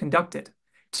games conducted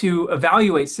to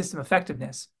evaluate system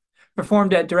effectiveness,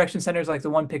 performed at direction centers like the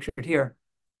one pictured here.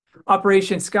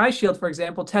 Operation Sky Shield, for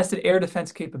example, tested air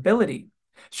defense capability.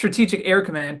 Strategic Air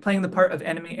Command, playing the part of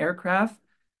enemy aircraft,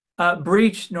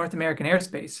 breached North American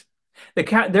airspace.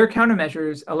 Their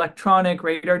countermeasures, electronic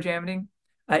radar jamming,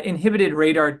 inhibited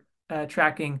radar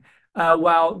tracking,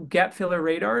 while gap filler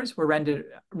radars were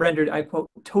rendered, I quote,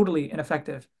 totally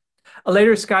ineffective. A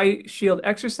later Sky Shield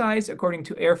exercise, according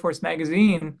to Air Force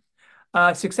magazine,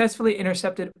 successfully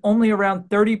intercepted only around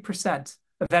 30%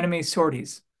 of enemy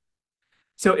sorties.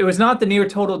 So it was not the near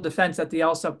total defense that the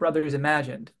Alsop brothers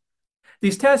imagined.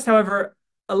 These tests, however,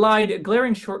 allied a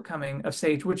glaring shortcoming of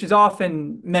SAGE, which is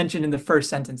often mentioned in the first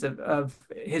sentence of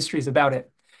histories about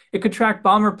it. It could track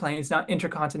bomber planes, not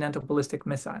intercontinental ballistic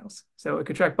missiles. So it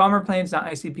could track bomber planes, not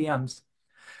ICBMs.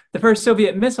 The first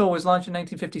Soviet missile was launched in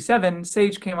 1957.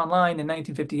 SAGE came online in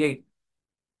 1958.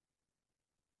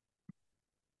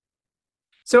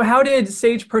 So how did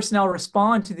SAGE personnel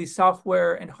respond to these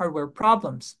software and hardware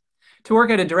problems? To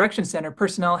work at a direction center,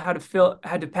 personnel had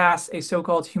to pass a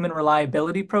so-called human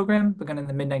reliability program, begun in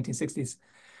the mid-1960s,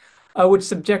 which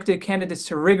subjected candidates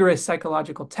to rigorous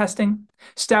psychological testing.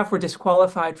 Staff were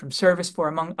disqualified from service for,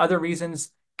 among other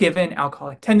reasons, given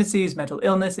alcoholic tendencies, mental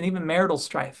illness, and even marital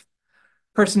strife.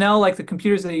 Personnel, like the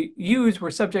computers they used, were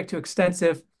subject to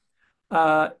extensive,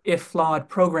 if flawed,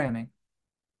 programming.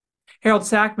 Harold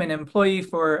Sackman, employee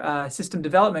for System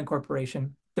Development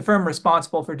Corporation, the firm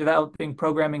responsible for developing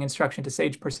programming instruction to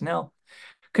SAGE personnel,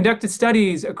 conducted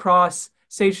studies across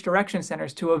SAGE direction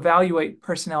centers to evaluate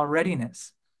personnel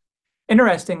readiness.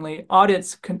 Interestingly,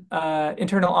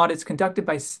 internal audits conducted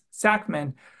by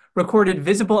Sackman recorded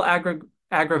visible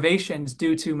aggravations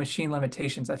due to machine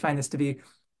limitations. I find this to be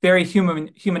very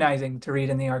humanizing to read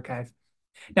in the archive.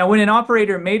 Now, when an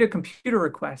operator made a computer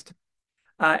request,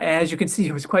 as you can see,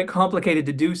 it was quite complicated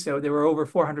to do so. There were over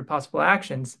 400 possible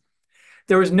actions.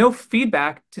 There was no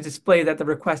feedback to display that the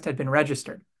request had been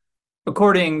registered,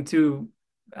 according to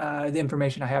the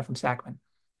information I have from Sackman.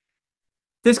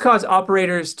 This caused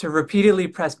operators to repeatedly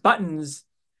press buttons,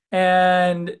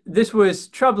 and this was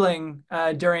troubling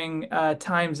during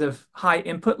times of high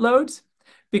input loads,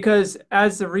 because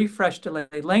as the refresh delay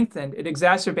lengthened, it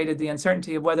exacerbated the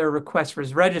uncertainty of whether a request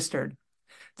was registered.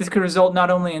 This could result not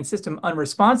only in system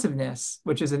unresponsiveness,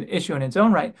 which is an issue in its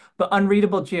own right, but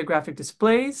unreadable geographic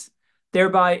displays,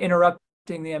 thereby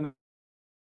interrupting the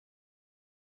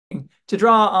to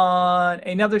draw on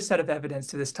another set of evidence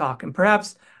to this talk. And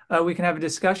perhaps we can have a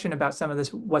discussion about some of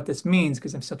this, what this means,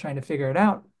 because I'm still trying to figure it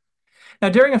out. Now,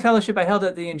 during a fellowship I held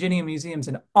at the Ingenium Museums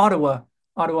in Ottawa,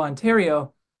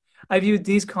 Ontario, I viewed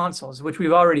these consoles, which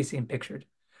we've already seen pictured.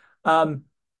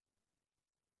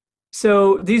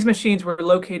 So these machines were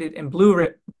located in blue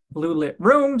lit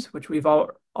rooms, which we've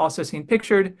also seen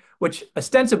pictured, which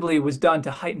ostensibly was done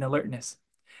to heighten alertness.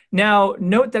 Now,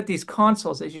 note that these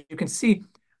consoles, as you can see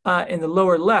in the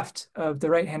lower left of the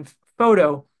right-hand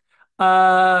photo,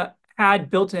 had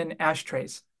built-in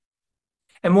ashtrays.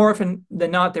 And more often than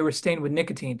not, they were stained with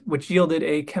nicotine, which yielded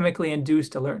a chemically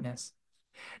induced alertness.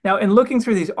 Now, in looking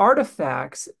through these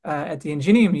artifacts at the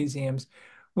Ingenium Museums,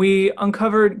 we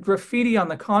uncovered graffiti on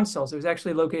the consoles. It was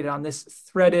actually located on this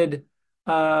threaded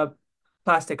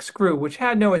plastic screw, which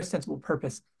had no ostensible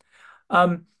purpose.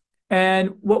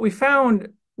 And what we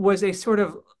found was a sort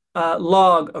of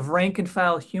log of rank and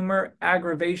file humor,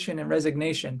 aggravation, and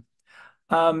resignation.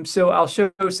 So I'll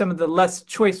show some of the less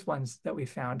choice ones that we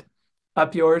found.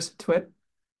 Up yours, Twit.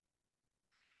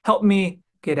 Help me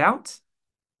get out.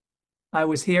 I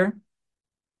was here.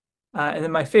 And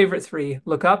then my favorite three,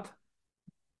 look up,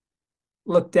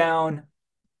 look down,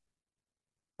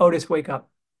 Otis, wake up.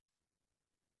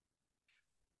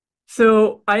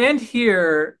 So I end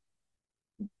here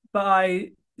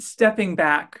by stepping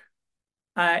back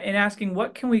and asking,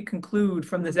 what can we conclude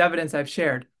from this evidence I've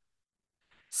shared?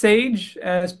 SAGE,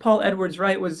 as Paul Edwards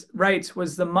writes,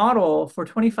 was the model for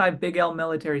 25 Big L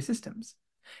military systems.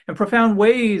 In profound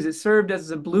ways, it served as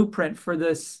a blueprint for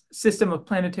this system of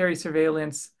planetary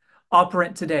surveillance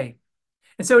operant today.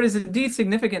 And so it is indeed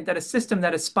significant that a system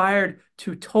that aspired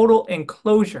to total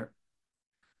enclosure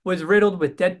was riddled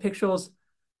with dead pixels,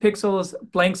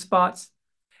 blank spots,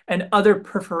 and other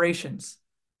perforations.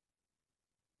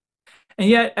 And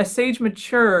yet, as SAGE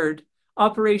matured,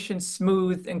 operations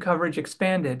smoothed and coverage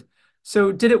expanded.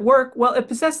 So did it work? Well, it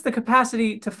possessed the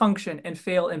capacity to function and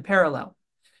fail in parallel.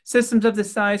 Systems of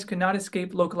this size could not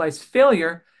escape localized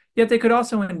failure, yet they could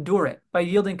also endure it by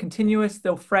yielding continuous,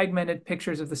 though fragmented,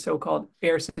 pictures of the so-called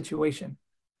air situation.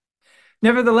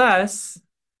 Nevertheless,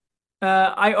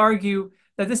 I argue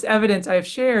that this evidence I have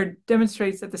shared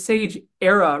demonstrates that the SAGE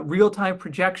era real-time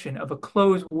projection of a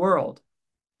closed world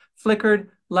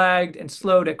flickered, lagged, and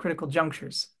slowed at critical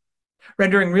junctures,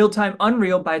 rendering real-time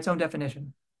unreal by its own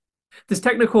definition. This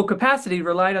technical capacity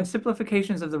relied on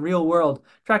simplifications of the real world,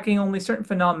 tracking only certain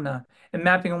phenomena and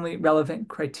mapping only relevant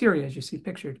criteria, as you see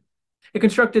pictured. It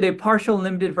constructed a partial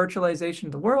limited virtualization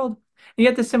of the world, and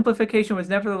yet the simplification was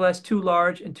nevertheless too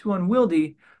large and too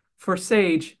unwieldy for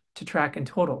SAGE to track in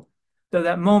total, though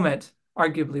that moment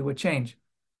arguably would change.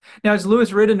 Now, as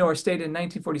Louis Ridenour stated in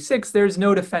 1946, there is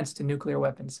no defense to nuclear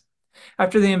weapons.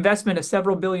 After the investment of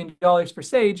several $billions for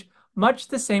SAGE, much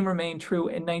the same remained true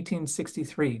in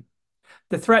 1963.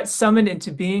 The threat summoned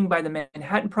into being by the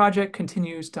Manhattan Project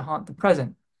continues to haunt the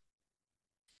present.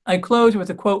 I close with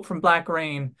a quote from Black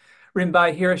Rain, written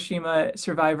by Hiroshima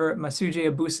survivor Masuji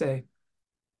Abuse.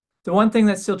 The one thing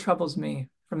that still troubles me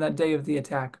from that day of the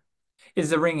attack is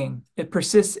the ringing. It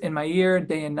persists in my ear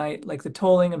day and night like the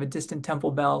tolling of a distant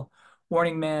temple bell,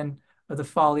 warning man of the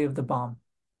folly of the bomb.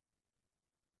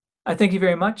 I thank you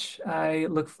very much. I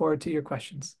look forward to your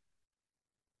questions.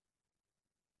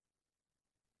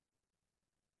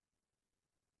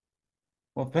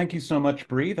 Well, thank you so much,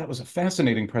 Bree. That was a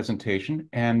fascinating presentation,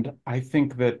 and I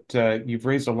think that you've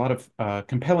raised a lot of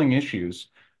compelling issues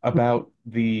about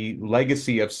the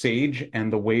legacy of SAGE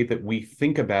and the way that we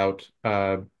think about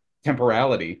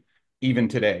temporality even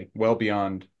today, well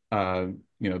beyond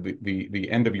the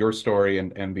end of your story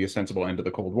and the ostensible end of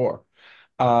the Cold War.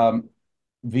 Um,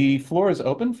 the floor is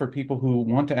open for people who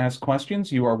want to ask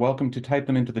questions. You are welcome to type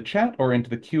them into the chat or into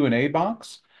the Q&A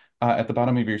box at the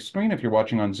bottom of your screen if you're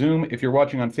watching on Zoom. If you're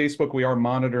watching on Facebook, we are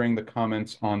monitoring the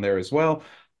comments on there as well.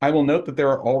 I will note that there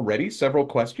are already several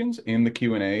questions in the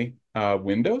Q&A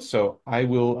window, so I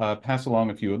will pass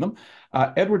along a few of them.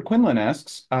 Edward Quinlan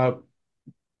asks,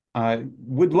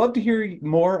 would love to hear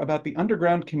more about the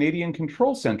underground Canadian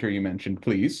Control Center you mentioned,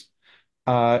 please.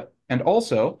 And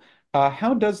also,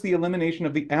 how does the elimination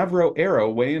of the Avro arrow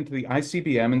weigh into the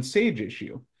ICBM and SAGE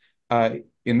issue?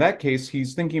 In that case,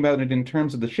 he's thinking about it in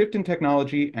terms of the shift in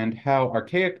technology and how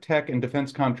archaic tech and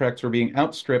defense contracts were being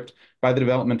outstripped by the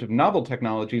development of novel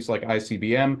technologies like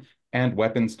ICBM and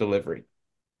weapons delivery.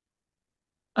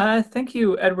 Thank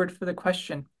you, Edward, for the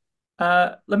question.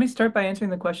 Let me start by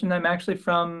answering the question. I'm actually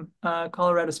from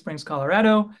Colorado Springs,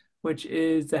 Colorado, which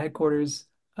is the headquarters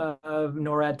of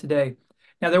NORAD today.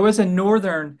 Now, there was a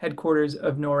northern headquarters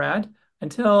of NORAD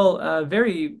until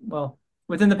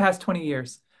within the past 20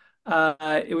 years.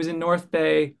 It was in North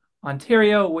Bay,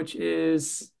 Ontario, which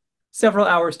is several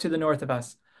hours to the north of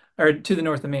us, or to the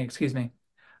north of me, excuse me.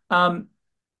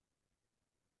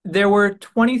 There were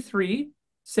 23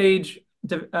 SAGE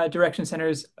direction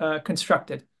centers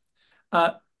constructed.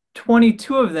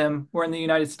 22 of them were in the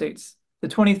United States. The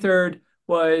 23rd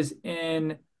was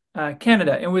in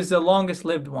Canada. It was the longest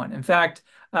lived one. In fact,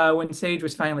 when SAGE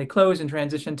was finally closed and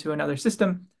transitioned to another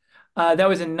system, that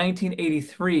was in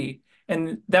 1983.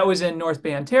 And that was in North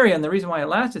Bay, Ontario. And the reason why it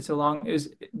lasted so long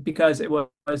is because it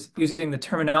was using the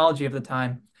terminology of the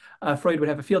time. Freud would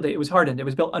have a field day. It was hardened. It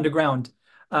was built underground,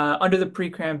 under the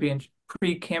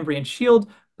Precambrian shield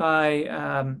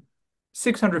by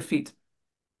 600 feet.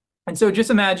 And so just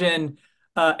imagine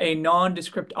a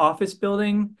nondescript office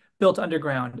building built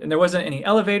underground. And there wasn't any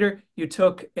elevator. You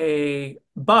took a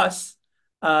bus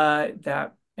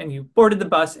and you boarded the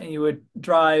bus and you would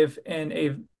drive in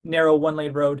a narrow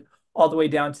one-lane road all the way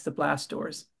down to the blast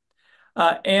doors.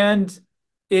 And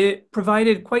it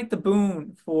provided quite the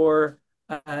boon for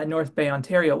North Bay,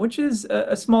 Ontario, which is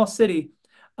a small city.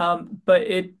 But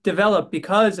it developed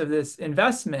because of this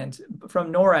investment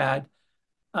from NORAD,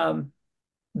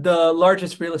 the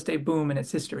largest real estate boom in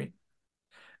its history.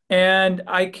 And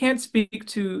I can't speak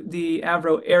to the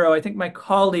Avro arrow. I think my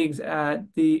colleagues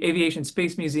at the Aviation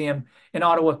Space Museum in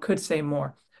Ottawa could say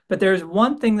more. But there's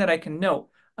one thing that I can note.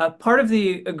 Part of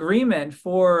the agreement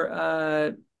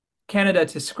for Canada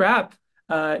to scrap,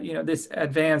 this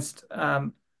advanced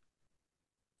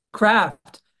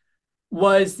craft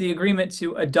was the agreement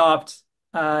to adopt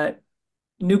a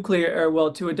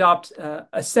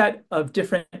set of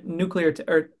different nuclear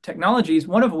technologies,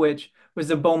 one of which was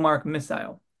the Beaumark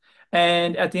missile.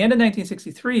 And at the end of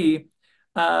 1963,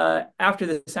 after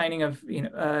the signing of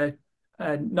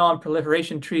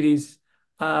non-proliferation treaties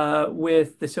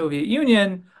with the Soviet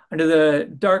Union, Under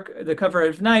the cover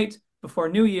of night before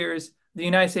New Year's, the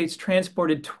United States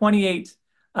transported 28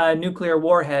 nuclear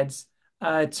warheads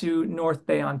to North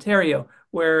Bay, Ontario,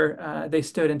 where they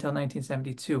stood until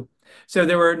 1972. So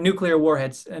there were nuclear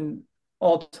warheads, and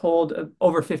all told,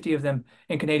 over 50 of them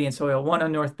in Canadian soil, one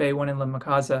on North Bay, one in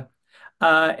Lamakaza.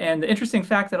 And the interesting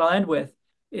fact that I'll end with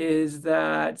is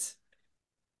that,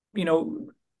 you know,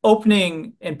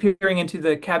 opening and peering into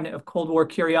the cabinet of Cold War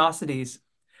curiosities,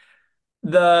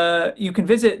 you can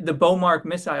visit the Beaumark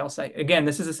missile site. Again,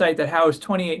 this is a site that housed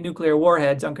 28 nuclear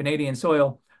warheads on Canadian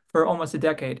soil for almost a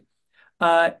decade.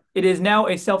 It is now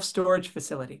a self-storage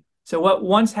facility. So what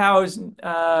once housed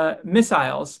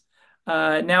missiles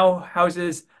now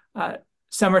houses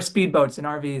summer speedboats and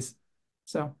RVs.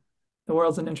 So the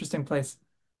world's an interesting place.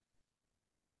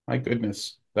 My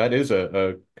goodness, that is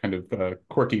a kind of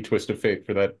quirky twist of fate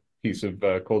for that piece of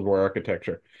Cold War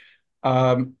architecture.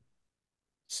 Um,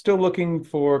 Still looking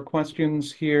for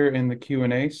questions here in the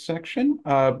Q&A section.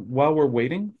 While we're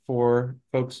waiting for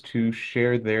folks to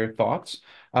share their thoughts,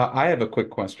 I have a quick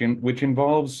question, which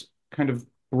involves kind of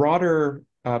broader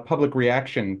public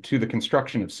reaction to the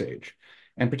construction of SAGE.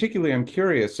 And particularly, I'm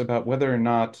curious about whether or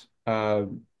not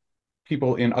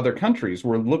people in other countries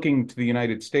were looking to the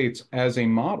United States as a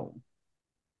model,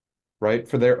 right,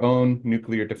 for their own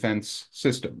nuclear defense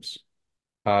systems.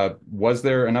 Was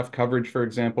there enough coverage, for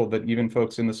example, that even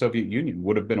folks in the Soviet Union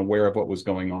would have been aware of what was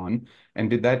going on?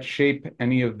 And did that shape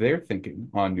any of their thinking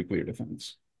on nuclear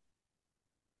defense?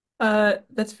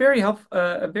 That's very helpful.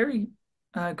 A very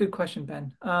good question,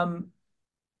 Ben.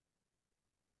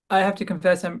 I have to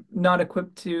confess, I'm not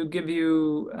equipped to give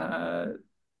you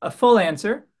a full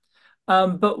answer.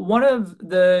 But one of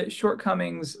the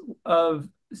shortcomings of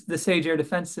the SAGE air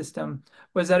defense system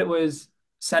was that it was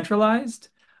centralized.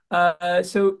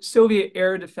 So Soviet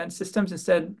air defense systems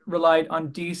instead relied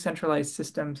on decentralized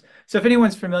systems. So if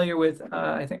anyone's familiar with,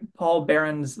 I think Paul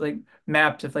Barron's like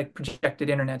map of like projected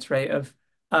internets, right, of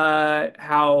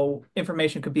how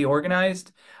information could be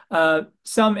organized,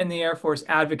 some in the Air Force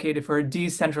advocated for a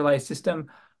decentralized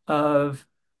system of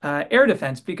air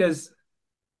defense because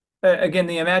again,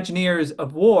 the Imagineers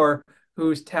of war,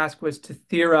 whose task was to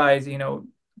theorize,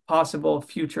 possible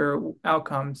future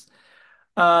outcomes,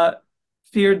 uh,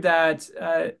 feared that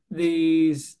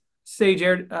these SAGE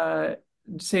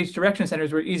direction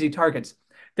centers were easy targets.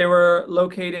 They were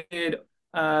located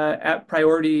at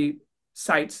priority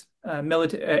sites,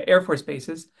 military Air Force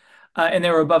bases, and they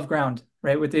were above ground,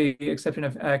 right, with the exception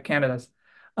of Canada's.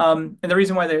 And the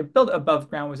reason why they were built above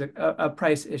ground was a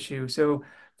price issue. So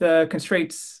the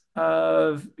constraints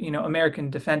of American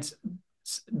defense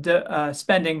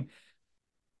spending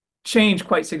changed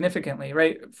quite significantly,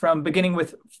 right? From beginning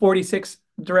with 46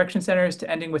 direction centers to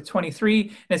ending with 23.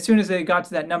 And as soon as they got to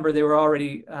that number, they were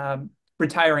already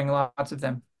retiring lots of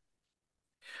them.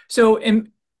 So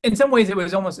in some ways, it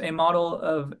was almost a model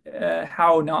of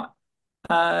how not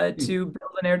to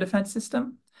build an air defense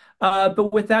system.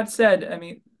 But with that said, I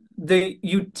mean, the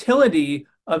utility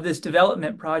of this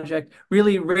development project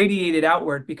really radiated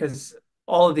outward because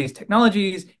all of these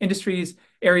technologies, industries,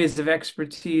 areas of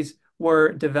expertise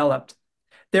were developed.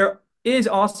 There is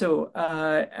also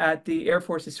at the Air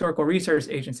Force Historical Research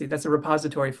Agency, that's a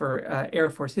repository for Air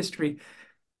Force history,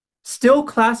 still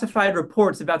classified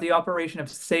reports about the operation of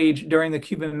SAGE during the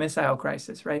Cuban Missile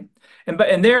Crisis, right?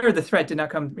 And there the threat did not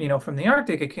come, from the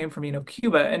Arctic, it came from,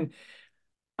 Cuba. And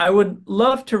I would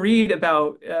love to read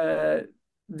about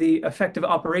the effective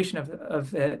operation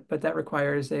of it, but that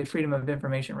requires a Freedom of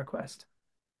Information request.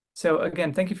 So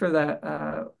again, thank you for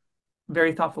that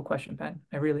very thoughtful question, Ben.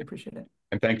 I really appreciate it.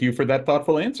 And thank you for that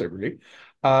thoughtful answer, Bree.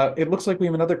 It looks like we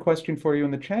have another question for you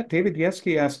in the chat. David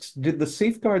Yeski asks, did the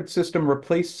safeguard system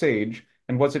replace SAGE,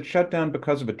 and was it shut down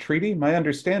because of a treaty? My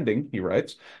understanding, he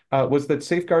writes, was that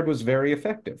safeguard was very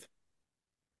effective.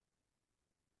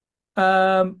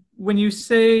 When you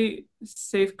say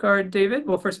safeguard, David,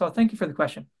 well, first of all, thank you for the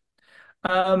question.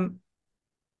 I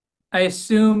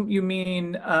assume you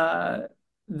mean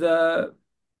the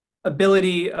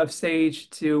ability of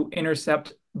SAGE to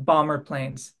intercept bomber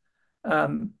planes.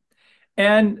 And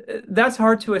that's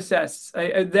hard to assess.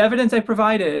 The evidence I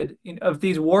provided of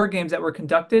these war games that were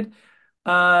conducted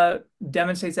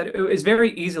demonstrates that it is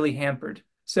very easily hampered.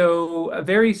 So a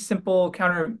very simple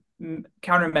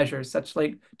countermeasures, such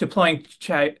like deploying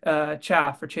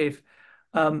chaff or chafe,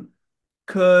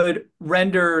 could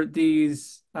render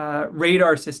these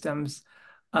radar systems,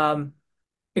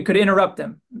 it could interrupt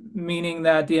them, meaning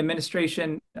that the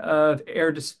administration of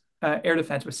air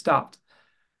defense was stopped.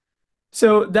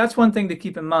 So that's one thing to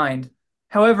keep in mind.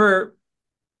 However,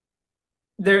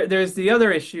 there's the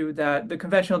other issue that the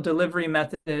conventional delivery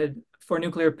method for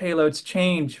nuclear payloads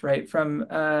changed, right, from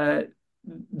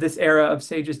this era of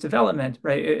SAGE's development,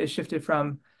 right? It shifted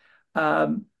from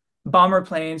um, bomber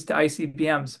planes to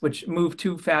ICBMs, which moved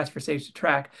too fast for SAGE to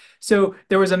track. So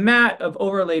there was a mat of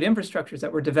overlaid infrastructures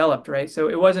that were developed, right? So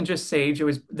it wasn't just SAGE,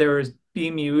 there was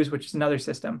BMUs, which is another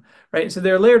system, right? So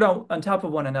they're layered on top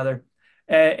of one another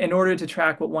in order to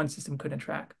track what one system couldn't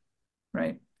track,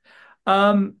 right?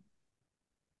 Um,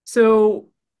 so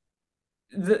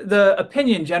the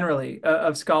opinion generally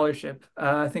of scholarship,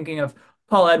 thinking of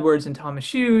Paul Edwards and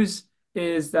Thomas Hughes,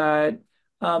 is that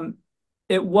um,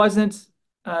 it wasn't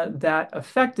that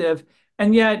effective,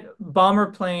 and yet bomber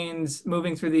planes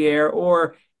moving through the air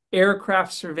or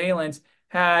aircraft surveillance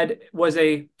was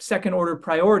a second order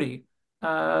priority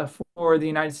for the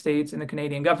United States and the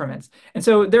Canadian governments. And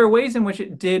so there are ways in which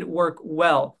it did work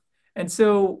well. And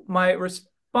so my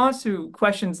response to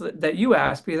questions that you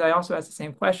ask, because I also ask the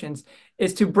same questions,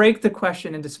 is to break the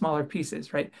question into smaller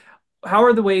pieces, right? How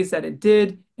are the ways that it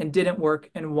did and didn't work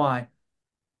and why?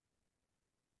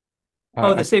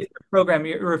 Oh, the I, safeguard program,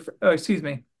 excuse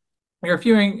me. You're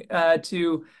referring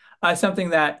to something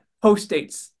that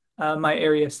postdates my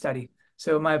area of study.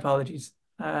 So my apologies,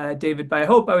 David, but I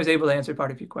hope I was able to answer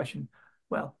part of your question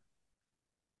well.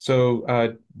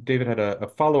 so David had a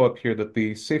follow-up here that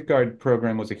the Safeguard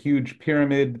program was a huge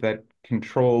pyramid that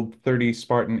controlled 30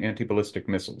 Spartan anti-ballistic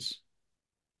missiles.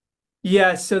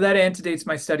 Yeah, so that antedates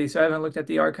my study, so I haven't looked at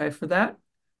the archive for that.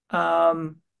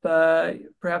 But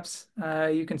perhaps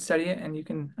you can study it and you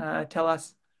can tell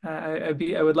us. I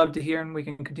would love to hear, and we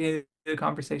can continue the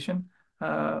conversation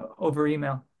over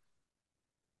email.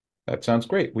 That sounds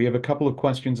great. We have a couple of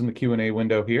questions in the Q&A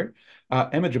window here.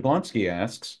 Emma Jablonski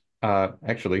asks,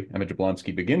 actually, Emma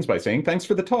Jablonski begins by saying, thanks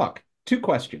for the talk. Two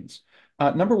questions.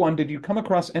 Number one, did you come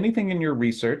across anything in your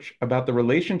research about the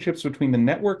relationships between the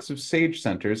networks of SAGE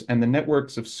centers and the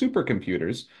networks of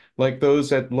supercomputers, like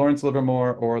those at Lawrence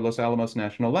Livermore or Los Alamos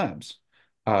National Labs?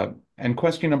 And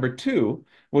question number two,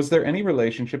 was there any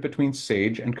relationship between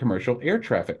SAGE and commercial air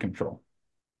traffic control?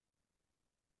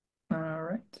 All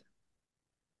right.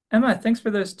 Emma, thanks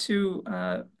for those two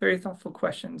very thoughtful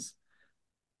questions.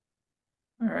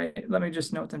 All right, let me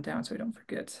just note them down so I don't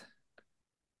forget.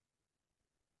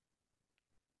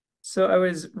 So I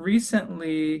was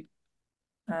recently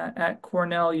at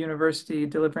Cornell University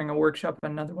delivering a workshop on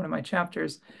another one of my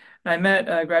chapters. And I met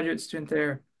a graduate student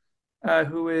there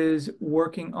who is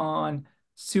working on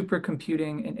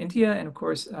supercomputing in India. And of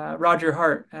course, Roger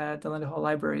Hart at the Linda Hall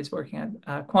Library is working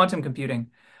at quantum computing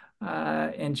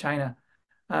in China.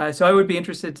 So I would be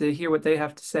interested to hear what they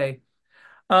have to say.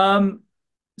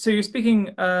 So you're speaking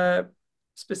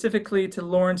specifically to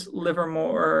Lawrence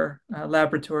Livermore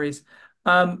Laboratories.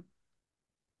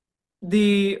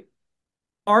 The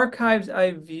archives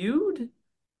I viewed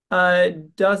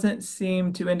doesn't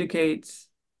seem to indicate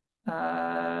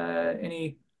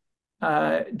any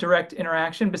direct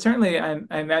interaction, but certainly I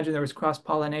imagine there was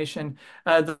cross-pollination.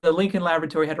 The Lincoln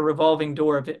Laboratory had a revolving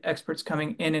door of experts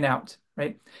coming in and out,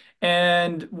 right?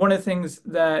 And one of the things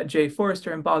that Jay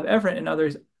Forrester and Bob Everett and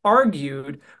others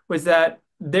argued was that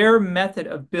their method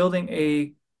of building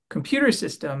a computer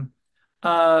system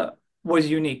was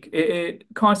unique.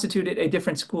 It constituted a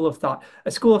different school of thought, a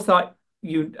school of thought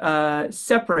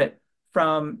separate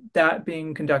from that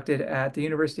being conducted at the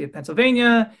University of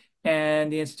Pennsylvania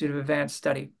and the Institute of Advanced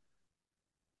Study.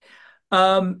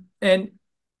 And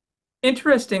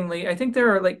interestingly, I think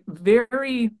there are like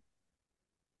very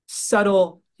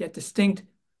subtle yet distinct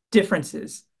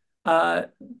differences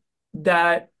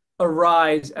that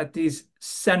arise at these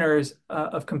centers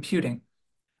of computing.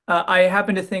 I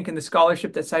happen to think in the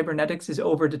scholarship that cybernetics is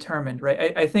overdetermined,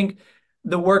 right? I think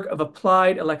the work of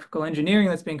applied electrical engineering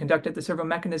that's being conducted at the Servo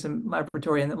Mechanism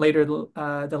Laboratory and later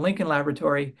the Lincoln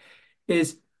Laboratory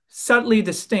is subtly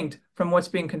distinct from what's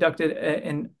being conducted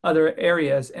in other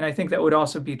areas. And I think that would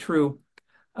also be true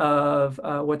of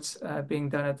what's being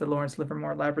done at the Lawrence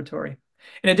Livermore Laboratory.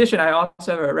 In addition, I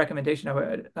also have a recommendation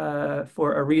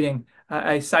for a reading.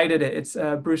 I cited it. It's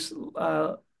Bruce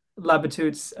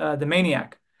Labatute's The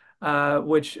Maniac,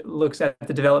 which looks at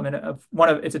the development of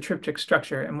it's a triptych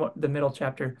structure, and what the middle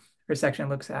chapter or section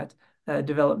looks at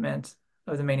development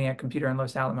of the Maniac computer in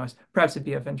Los Alamos. Perhaps it'd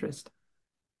be of interest.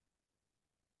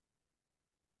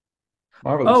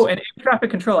 Marvelous. Oh, and air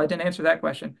traffic control. I didn't answer that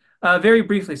question. Very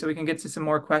briefly, so we can get to some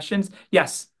more questions.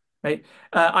 Yes, right.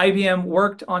 IBM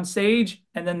worked on SAGE,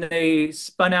 and then they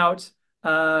spun out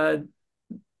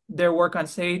their work on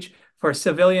SAGE for a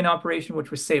civilian operation, which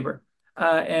was Sabre.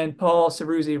 And Paul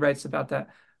Ceruzzi writes about that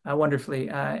wonderfully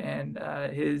in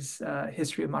his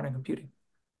history of modern computing.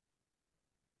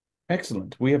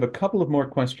 Excellent. We have a couple of more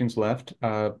questions left.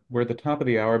 We're at the top of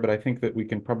the hour, but I think that we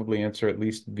can probably answer at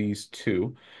least these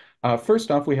two. First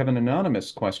off, we have an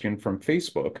anonymous question from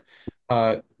Facebook.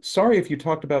 Sorry if you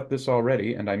talked about this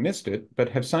already and I missed it, but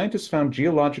have scientists found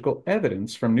geological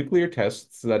evidence from nuclear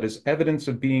tests that is evidence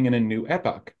of being in a new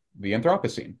epoch, the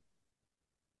Anthropocene?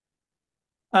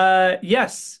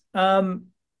 Yes.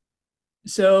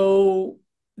 So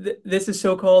th this is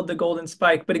so-called the golden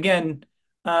spike. But again,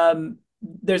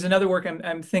 there's another work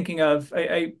I'm thinking of.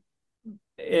 And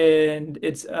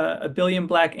it's a billion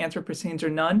black Anthropocenes or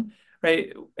none,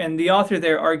 right? And the author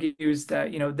there argues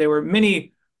that there were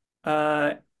many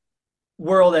uh,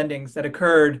 world endings that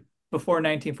occurred before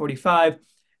 1945,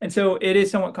 and so it is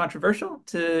somewhat controversial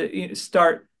to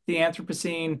start the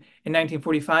Anthropocene in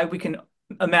 1945. We can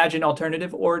imagine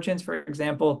alternative origins, for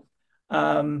example,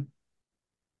 um,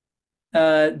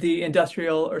 the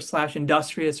industrial or slash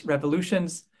industrious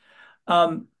revolutions.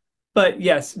 Um, but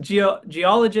yes,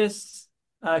 geologists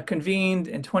convened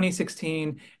in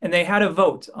 2016, and they had a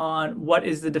vote on what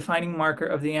is the defining marker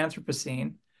of the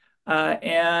Anthropocene.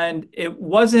 And it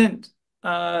wasn't,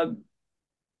 uh,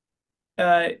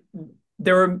 uh,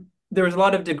 there was a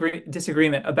lot of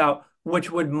disagreement about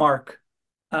which would mark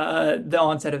the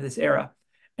onset of this era.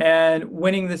 And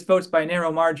winning this votes by a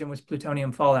narrow margin was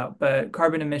plutonium fallout, but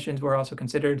carbon emissions were also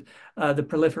considered, the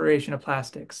proliferation of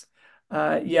plastics.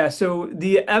 Yeah, so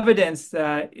the evidence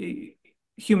that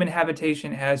human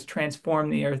habitation has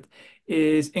transformed the Earth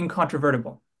is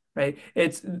incontrovertible, right?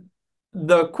 It's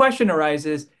the question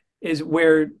arises is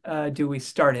where do we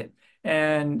start it?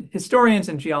 And historians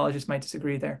and geologists might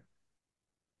disagree there.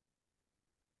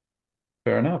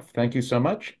 Fair enough. Thank you so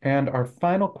much. And our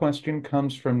final question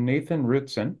comes from Nathan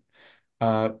Rutsen.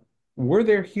 Uh, were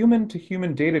there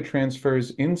human-to-human data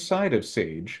transfers inside of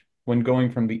SAGE when going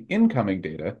from the incoming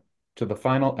data to the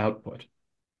final output?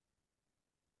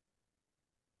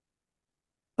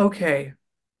 Okay,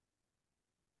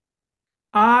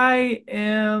 I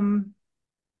am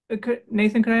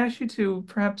Nathan, could I ask you to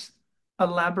perhaps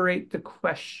elaborate the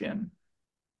question?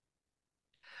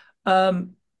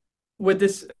 Um, with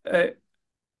this,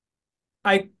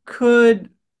 I could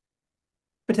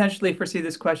potentially foresee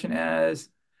this question as,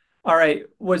 all right,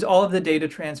 was all of the data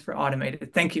transfer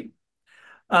automated? Thank you.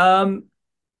 Um,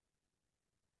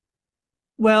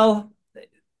 well,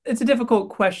 it's a difficult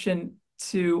question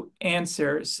to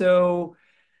answer. So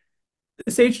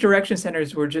the Sage Direction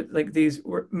Centers were just like these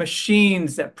were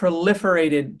machines that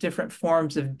proliferated different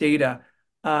forms of data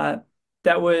uh,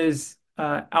 that was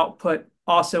output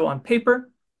also on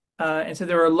paper. And so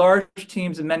there were large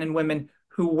teams of men and women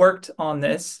who worked on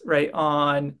this, right,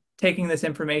 on taking this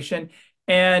information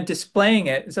and displaying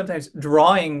it, and sometimes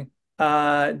drawing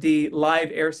the live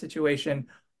air situation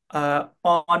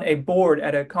on a board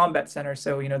at a combat center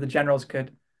so, the generals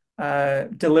could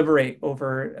deliberate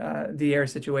over the air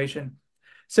situation.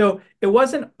 So it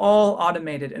wasn't all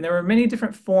automated, and there were many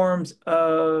different forms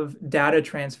of data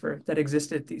transfer that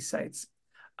existed at these sites.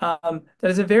 That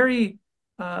is a very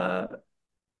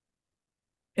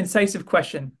incisive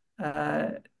question.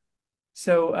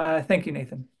 So thank you,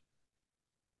 Nathan.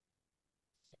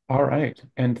 All right.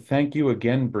 And thank you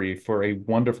again, Bree, for a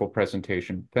wonderful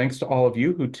presentation. Thanks to all of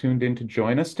you who tuned in to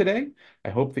join us today. I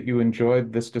hope that you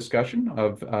enjoyed this discussion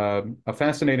of a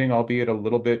fascinating, albeit a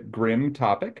little bit grim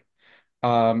topic.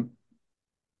 Um,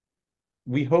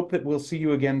 we hope that we'll see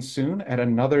you again soon at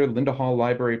another Linda Hall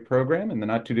Library program in the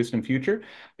not too distant future.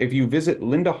 If you visit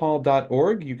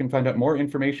lindahall.org, you can find out more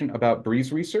information about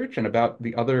Bree's research and about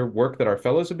the other work that our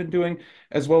fellows have been doing,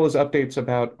 as well as updates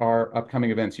about our upcoming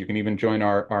events. You can even join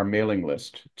our mailing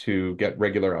list to get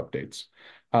regular updates.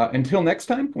 Until next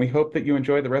time, we hope that you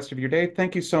enjoy the rest of your day.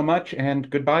 Thank you so much, and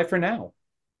goodbye for now.